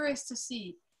really curious to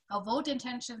see how vote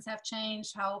intentions have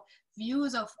changed, how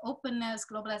views of openness,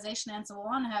 globalization, and so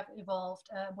on have evolved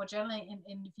more generally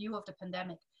in view of the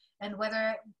pandemic, and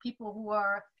whether people who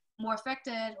are more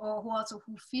affected or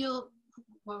who feel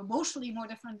were emotionally more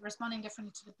different, responding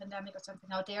differently to the pandemic or something,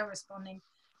 how they're responding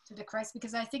to the crisis.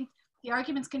 Because I think the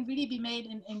arguments can really be made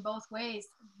in both ways,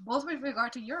 both with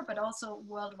regard to Europe, but also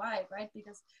worldwide, right?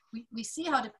 Because we see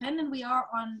how dependent we are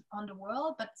on the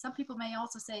world, but some people may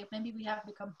also say maybe we have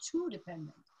become too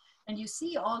dependent. And you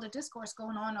see all the discourse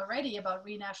going on already about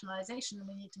renationalization.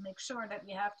 We need to make sure that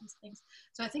we have these things.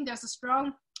 So I think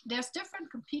there's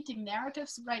different competing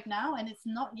narratives right now, and it's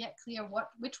not yet clear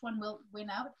which one will win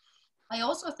out. I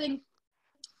also think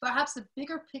perhaps the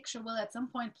bigger picture will at some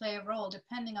point play a role,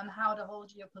 depending on how the whole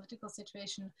geopolitical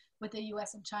situation with the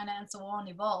US and China and so on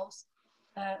evolves.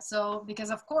 So,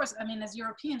 because of course, I mean, as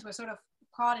Europeans, we're sort of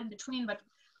caught in between, but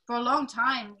for a long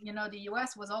time, you know, the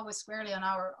US was always squarely on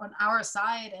our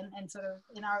side and sort of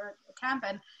in our camp,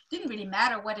 and it didn't really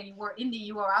matter whether you were in the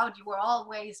EU or out, you were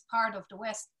always part of the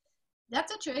West. That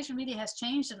situation really has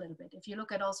changed a little bit. If you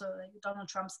look at also like Donald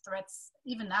Trump's threats,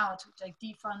 even now, to like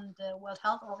defund the World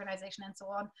Health Organization and so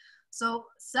on. So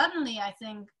suddenly, I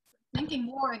think, thinking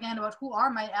more again about who are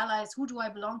my allies, who do I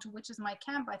belong to, which is my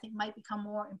camp, I think might become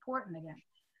more important again.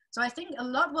 So I think a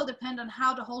lot will depend on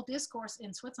how the whole discourse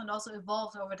in Switzerland also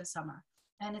evolves over the summer.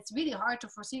 And it's really hard to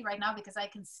foresee right now because I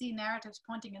can see narratives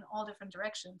pointing in all different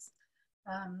directions.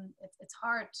 It's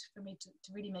hard for me to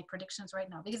really make predictions right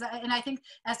now because I think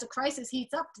as the crisis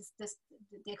heats up,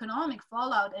 the economic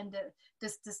fallout and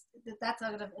that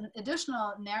sort of an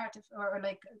additional narrative or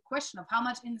like a question of how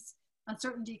much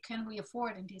uncertainty can we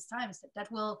afford in these times, that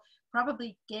will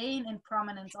probably gain in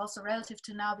prominence also relative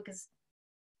to now, because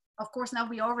of course now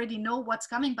we already know what's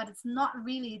coming, but it's not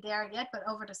really there yet. But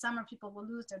over the summer, people will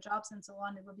lose their jobs and so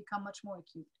on. It will become much more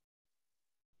acute.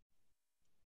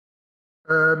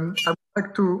 I would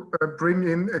like to bring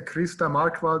in Christa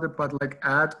Markwalder, but like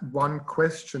add one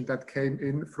question that came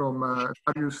in from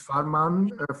Darius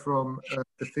Farman from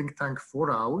the think tank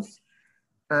Voraus.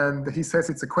 And he says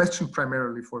it's a question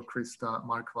primarily for Christa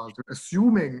Markwalder.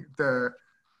 Assuming the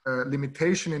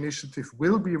limitation initiative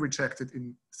will be rejected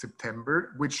in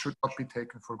September, which should not be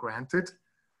taken for granted,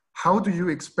 how do you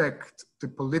expect the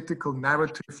political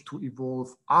narrative to evolve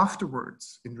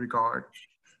afterwards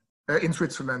in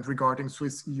Switzerland regarding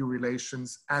Swiss-EU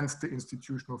relations and the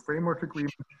institutional framework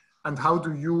agreement? And how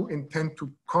do you intend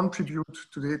to contribute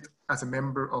to it as a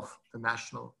member of the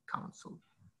National Council?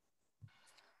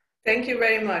 Thank you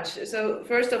very much. So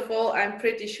first of all, I'm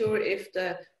pretty sure if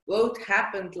the vote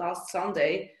happened last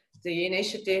Sunday, the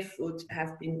initiative would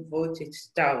have been voted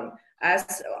down,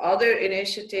 as other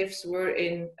initiatives were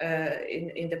in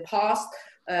the past,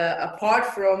 apart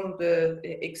from the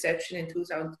exception in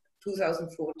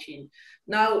 2014.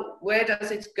 Now, where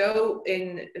does it go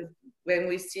when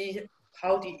we see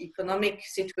how the economic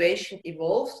situation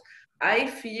evolves? I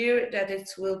fear that it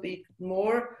will be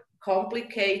more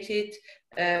complicated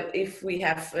if we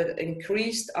have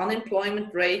increased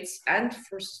unemployment rates and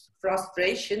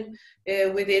frustration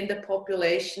within the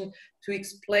population to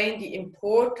explain the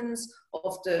importance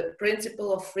of the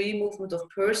principle of free movement of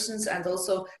persons and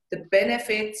also the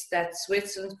benefits that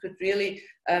Switzerland could really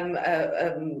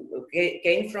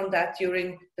gain from that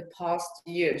during the past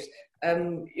years.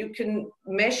 You can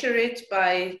measure it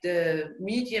by the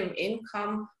median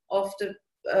income of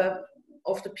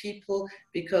the people,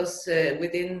 because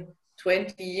within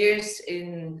 20 years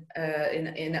on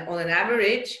an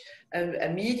average, a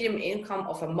median income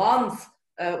of a month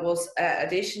was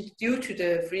addition due to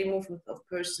the free movement of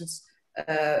persons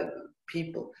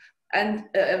people and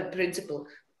principle.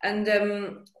 And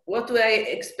what do I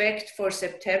expect for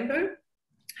September?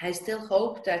 I still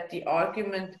hope that the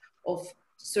argument of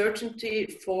certainty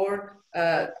for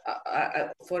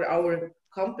our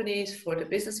companies, for the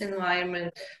business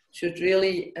environment, should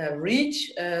really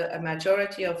reach a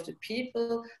majority of the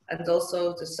people, and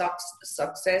also the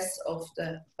success of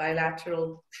the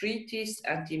bilateral treaties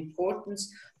and the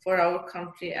importance for our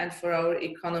country and for our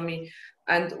economy.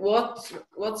 And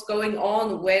what's going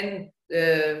on when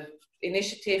the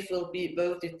initiative will be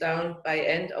voted down by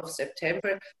end of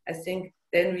September, I think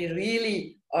then we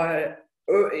really are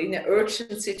in an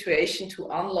urgent situation to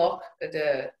unlock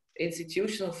the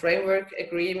institutional framework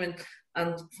agreement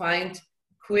and find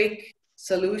quick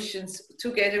solutions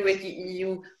together with the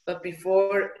EU, but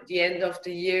before the end of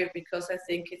the year, because I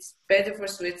think it's better for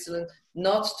Switzerland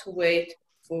not to wait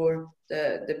for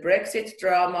the Brexit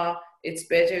drama. It's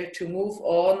better to move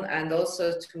on and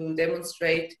also to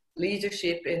demonstrate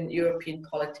leadership in European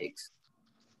politics.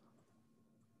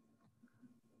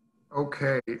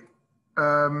 Okay.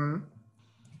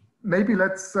 Maybe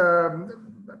let's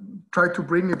try to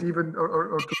bring it even,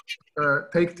 or to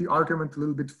take the argument a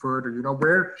little bit further. You know,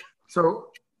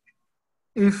 so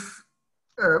if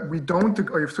we don't,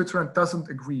 or if Switzerland doesn't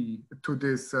agree to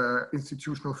this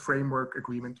institutional framework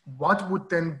agreement, what would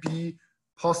then be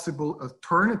possible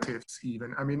alternatives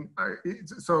even? I mean,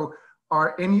 so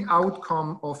are any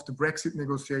outcome of the Brexit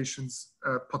negotiations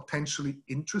potentially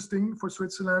interesting for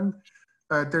Switzerland?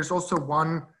 There's also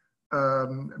one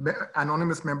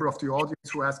anonymous member of the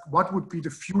audience who asked, what would be the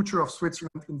future of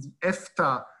Switzerland in the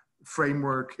EFTA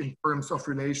framework in terms of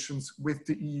relations with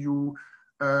the EU?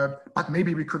 But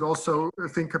maybe we could also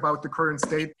think about the current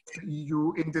state of the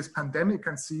EU in this pandemic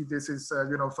and see this is,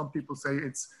 you know, some people say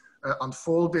it's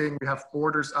unfolding. We have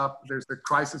borders up. There's the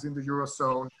crisis in the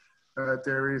Eurozone.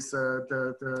 There is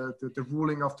the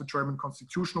ruling of the German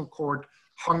Constitutional Court,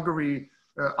 Hungary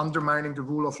undermining the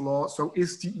rule of law. So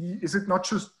is it not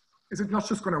just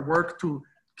going to work to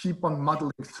keep on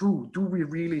muddling through? Do we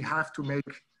really have to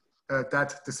make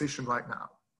that decision right now?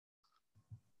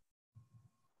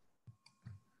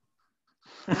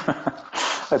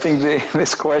 I think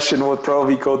this question would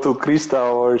probably go to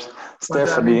Christa or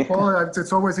Stefanie. I mean, Paul,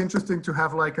 it's always interesting to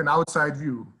have like an outside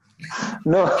view.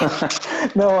 No,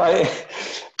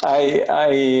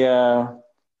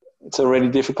 it's already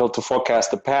difficult to forecast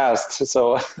the past,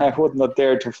 so I would not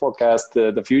dare to forecast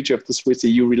the future of the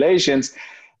Swiss-EU relations.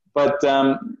 But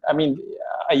I mean,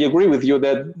 I agree with you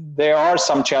that there are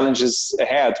some challenges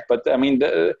ahead. But I mean,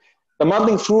 the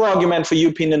muddling through argument for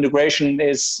European integration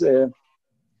is,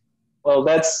 well,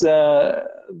 that's the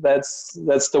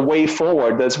way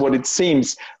forward. That's what it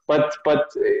seems. But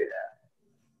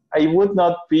I would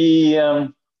not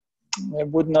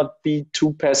be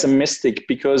too pessimistic,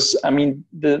 because I mean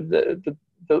the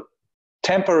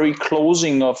temporary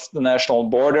closing of the national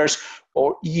borders,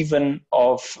 or even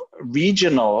of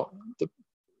regional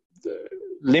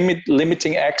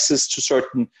limiting access to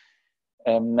certain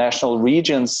national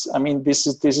regions. I mean, this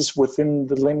is within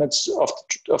the limits of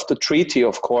the treaty,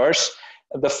 of course.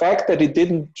 The fact that it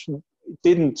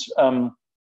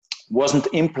wasn't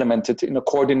implemented in a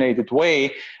coordinated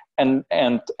way, and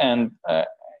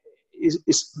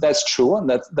that's true, and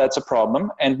that's a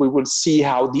problem. And we will see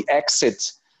how the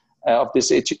exit of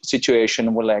this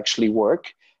situation will actually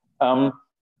work.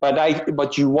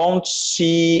 But you won't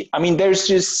see, I mean, there's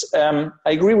just, I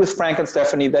agree with Frank and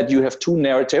Stefanie that you have two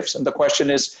narratives. And the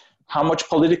question is, how much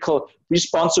political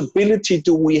responsibility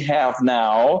do we have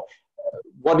now?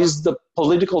 What is the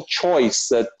political choice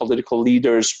that political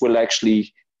leaders will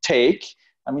actually take?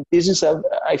 I mean, this is,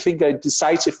 I think, a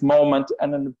decisive moment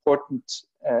and an important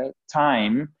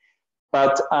time.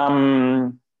 But,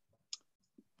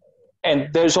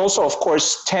 and there's also, of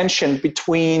course, tension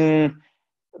between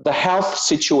the health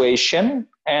situation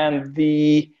and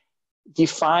the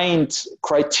defined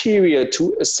criteria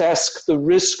to assess the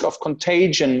risk of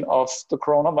contagion of the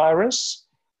coronavirus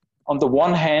on the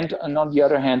one hand, and on the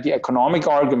other hand, the economic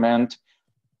argument,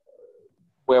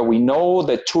 where we know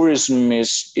that tourism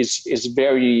is a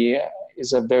very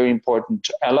important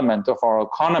element of our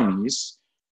economies.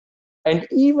 And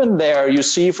even there, you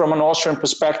see from an Austrian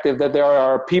perspective that there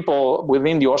are people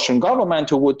within the Austrian government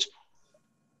who would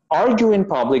argue in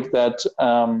public that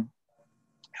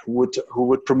who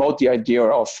would promote the idea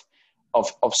of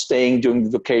staying during the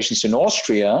vacations in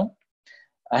Austria,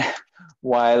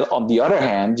 while on the other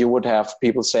hand you would have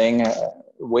people saying,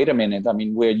 "Wait a minute! I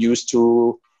mean, we're used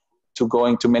to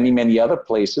going to many other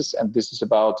places, and this is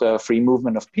about free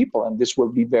movement of people, and this will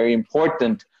be very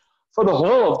important for the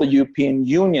whole of the European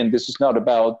Union. This is not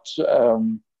about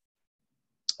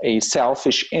a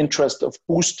selfish interest of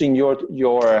boosting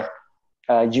your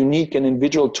unique and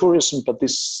individual tourism, but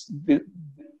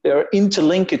there are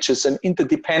interlinkages and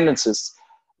interdependencies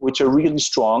which are really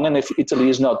strong. And if Italy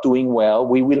is not doing well,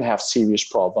 we will have serious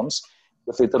problems,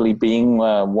 with Italy being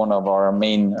one of our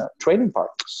main trading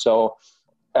partners. So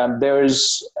there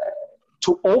is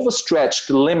to overstretch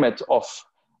the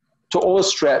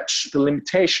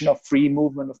limitation of free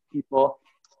movement of people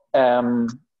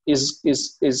is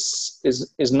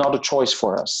not a choice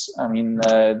for us. I mean,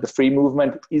 the free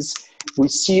movement is, we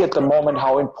see at the moment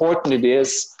how important it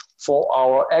is for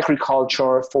our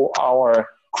agriculture, for our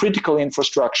critical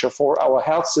infrastructure, for our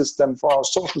health system, for our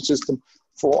social system,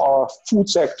 for our food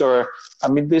sector. I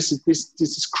mean, this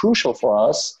is crucial for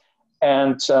us.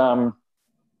 And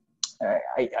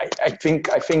I think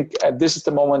this is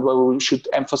the moment where we should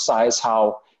emphasize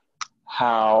how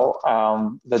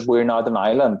that we're not an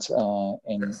island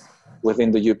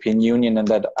within the European Union, and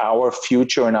that our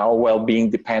future and our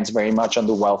well-being depends very much on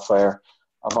the welfare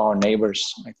of our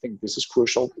neighbors. I think this is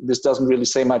crucial. This doesn't really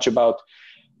say much about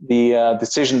the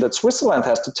decision that Switzerland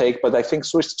has to take, but I think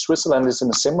Switzerland is in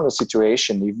a similar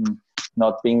situation, even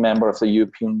not being member of the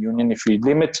European Union. If you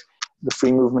limit the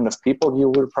free movement of people, you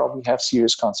will probably have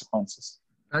serious consequences.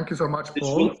 Thank you so much,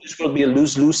 Paul. This will be a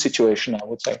lose-lose situation, I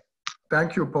would say.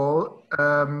 Thank you, Paul.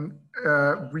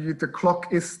 The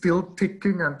clock is still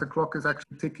ticking, and the clock is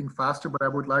actually ticking faster, but I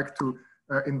would like to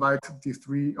invite the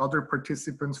three other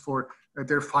participants for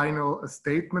their final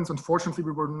statements. Unfortunately,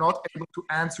 we were not able to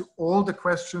answer all the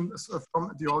questions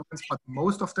from the audience, but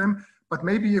most of them. But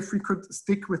maybe if we could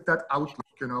stick with that outlook,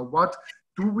 you know, what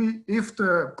do we, if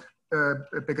the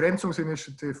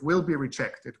Begrenzungsinitiative will be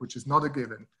rejected, which is not a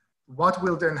given, what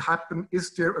will then happen?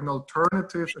 Is there an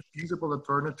alternative, a feasible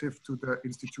alternative to the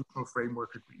institutional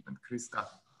framework agreement? Christa?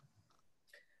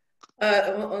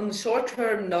 On short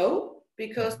term, no,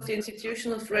 because the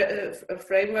institutional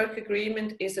framework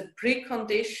agreement is a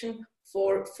precondition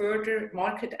for further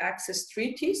market access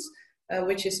treaties,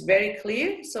 which is very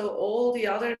clear. So all the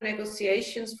other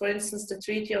negotiations, for instance, the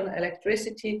treaty on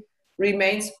electricity,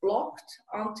 remains blocked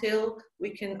until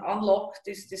we can unlock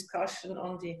this discussion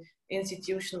on the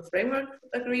institutional framework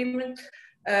agreement.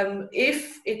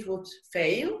 If it would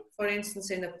fail, for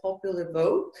instance, in a popular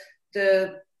vote,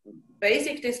 the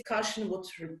basic discussion would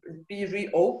be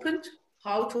reopened,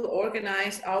 how to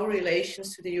organize our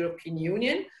relations to the European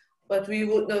Union, but we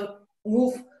would not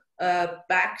move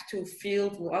back to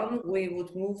field 1, we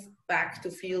would move back to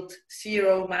field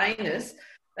 0 minus.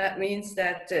 That means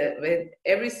that when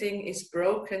everything is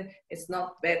broken, it's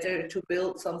not better to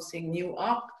build something new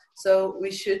up. So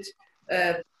we should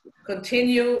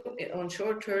continue on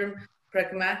short-term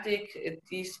pragmatic,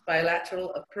 this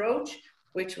bilateral approach,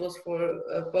 which was for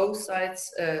both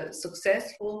sides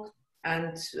successful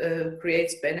and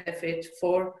creates benefit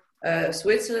for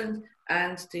Switzerland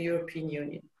and the European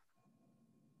Union.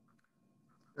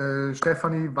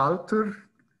 Stefanie, Walter,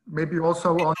 maybe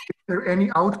also on, is there any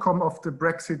outcome of the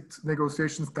Brexit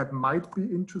negotiations that might be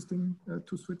interesting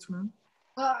to Switzerland?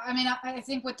 Well, I mean, I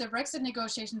think with the Brexit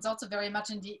negotiations also very much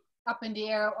up in the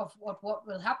air of what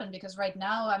will happen, because right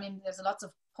now, I mean, there's lots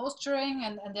of posturing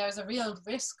and there's a real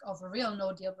risk of a real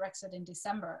no-deal Brexit in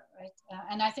December, right?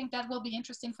 And I think that will be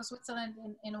interesting for Switzerland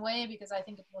in a way, because I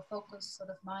think it will focus sort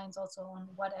of minds also on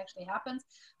what actually happens,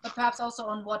 but perhaps also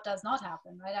on what does not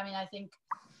happen, right? I mean, I think,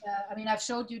 I've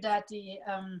showed you that the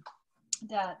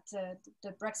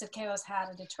Brexit chaos had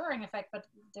a deterring effect, but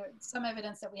some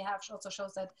evidence that we have also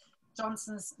shows that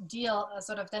Johnson's deal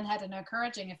sort of then had an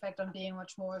encouraging effect on being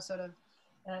much more sort of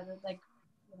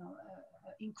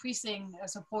increasing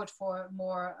support for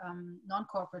more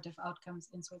non-cooperative outcomes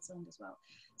in Switzerland as well.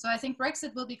 So I think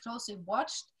Brexit will be closely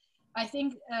watched. I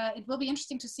think it will be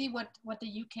interesting to see what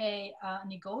the UK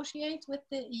negotiates with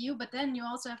the EU, but then you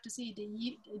also have to see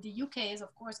the UK is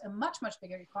of course a much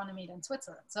bigger economy than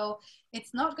Switzerland. So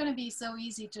it's not going to be so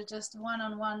easy to just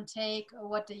one-on-one take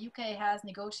what the UK has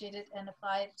negotiated and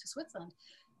apply it to Switzerland.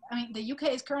 I mean, the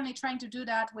UK is currently trying to do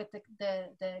that with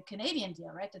the Canadian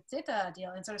deal, right? The CETA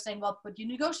deal, and sort of saying, well, but you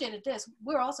negotiated this,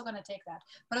 we're also going to take that.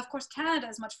 But of course, Canada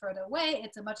is much further away.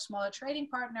 It's a much smaller trading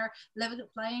partner. Level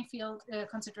playing field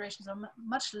considerations are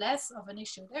much less of an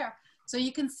issue there. So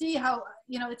you can see how,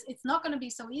 it's not going to be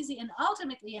so easy. And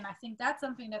ultimately, and I think that's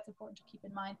something that's important to keep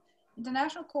in mind,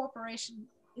 international cooperation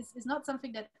is not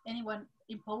something that anyone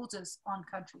imposes on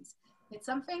countries. It's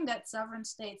something that sovereign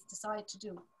states decide to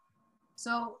do.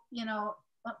 So,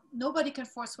 nobody can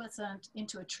force Switzerland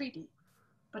into a treaty,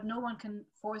 but no one can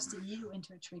force the EU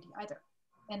into a treaty either.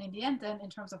 And in the end, then, in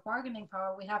terms of bargaining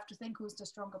power, we have to think who's the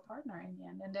stronger partner in the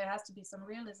end. And there has to be some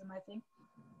realism, I think.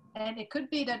 And it could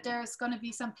be that there's going to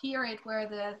be some period where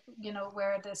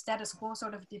the status quo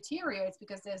sort of deteriorates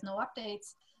because there's no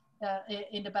updates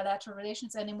in the bilateral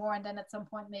relations anymore. And then at some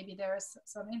point, maybe there is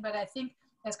something. But I think,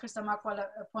 as Christa Markwalder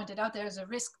pointed out, there's a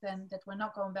risk then that we're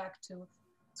not going back to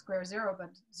square zero, but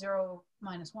 0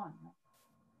 minus 1.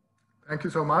 Thank you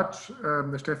so much,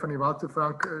 Stefanie, Walter,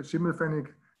 Frank, Schimmelfennig.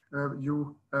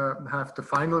 You have the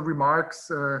final remarks.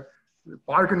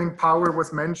 Bargaining power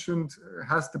was mentioned.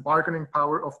 Has the bargaining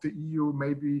power of the EU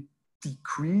maybe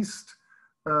decreased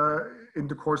in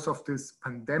the course of this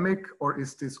pandemic, or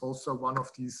is this also one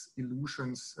of these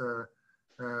illusions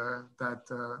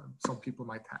that some people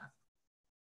might have?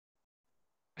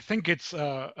 I think it's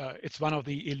one of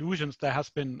the illusions. There has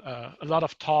been a lot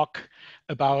of talk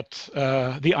about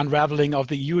the unraveling of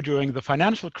the EU during the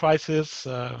financial crisis,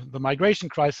 the migration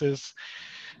crisis.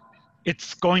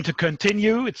 It's going to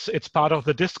continue. It's part of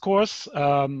the discourse,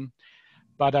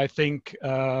 but I think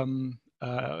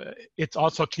it's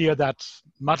also clear that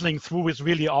muddling through is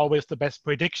really always the best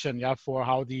prediction, for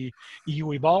how the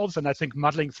EU evolves. And I think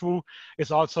muddling through is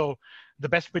also the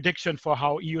best prediction for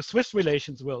how EU-Swiss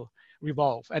relations will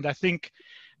revolve. And I think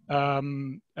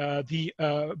the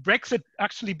Brexit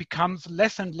actually becomes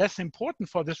less and less important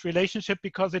for this relationship,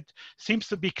 because it seems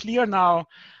to be clear now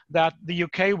that the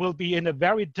UK will be in a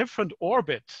very different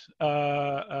orbit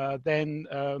than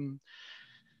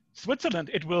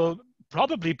Switzerland. It will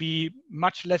probably be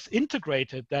much less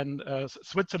integrated than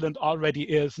Switzerland already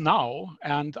is now.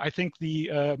 And I think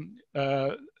the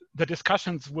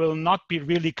discussions will not be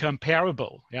really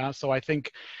comparable. So I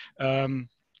think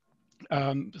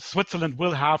Switzerland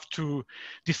will have to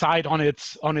decide on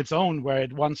its own where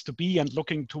it wants to be, and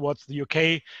looking towards the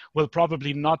UK will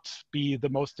probably not be the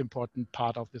most important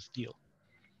part of this deal.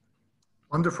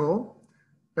 Wonderful.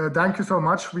 Thank you so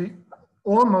much. We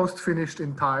almost finished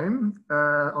in time,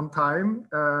 on time.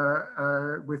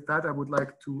 With that, I would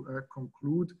like to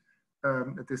conclude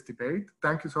this debate.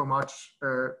 Thank you so much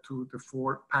to the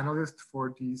 4 panelists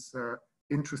for these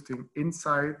interesting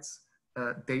insights,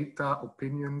 data,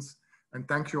 opinions, and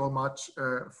thank you all much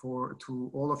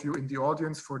to all of you in the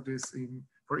audience for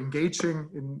for engaging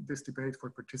in this debate, for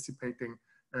participating.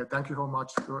 Thank you so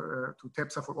much to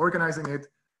TEPSA for organizing it.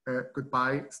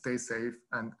 Goodbye, stay safe,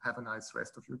 and have a nice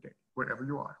rest of your day, wherever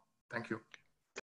you are. Thank you.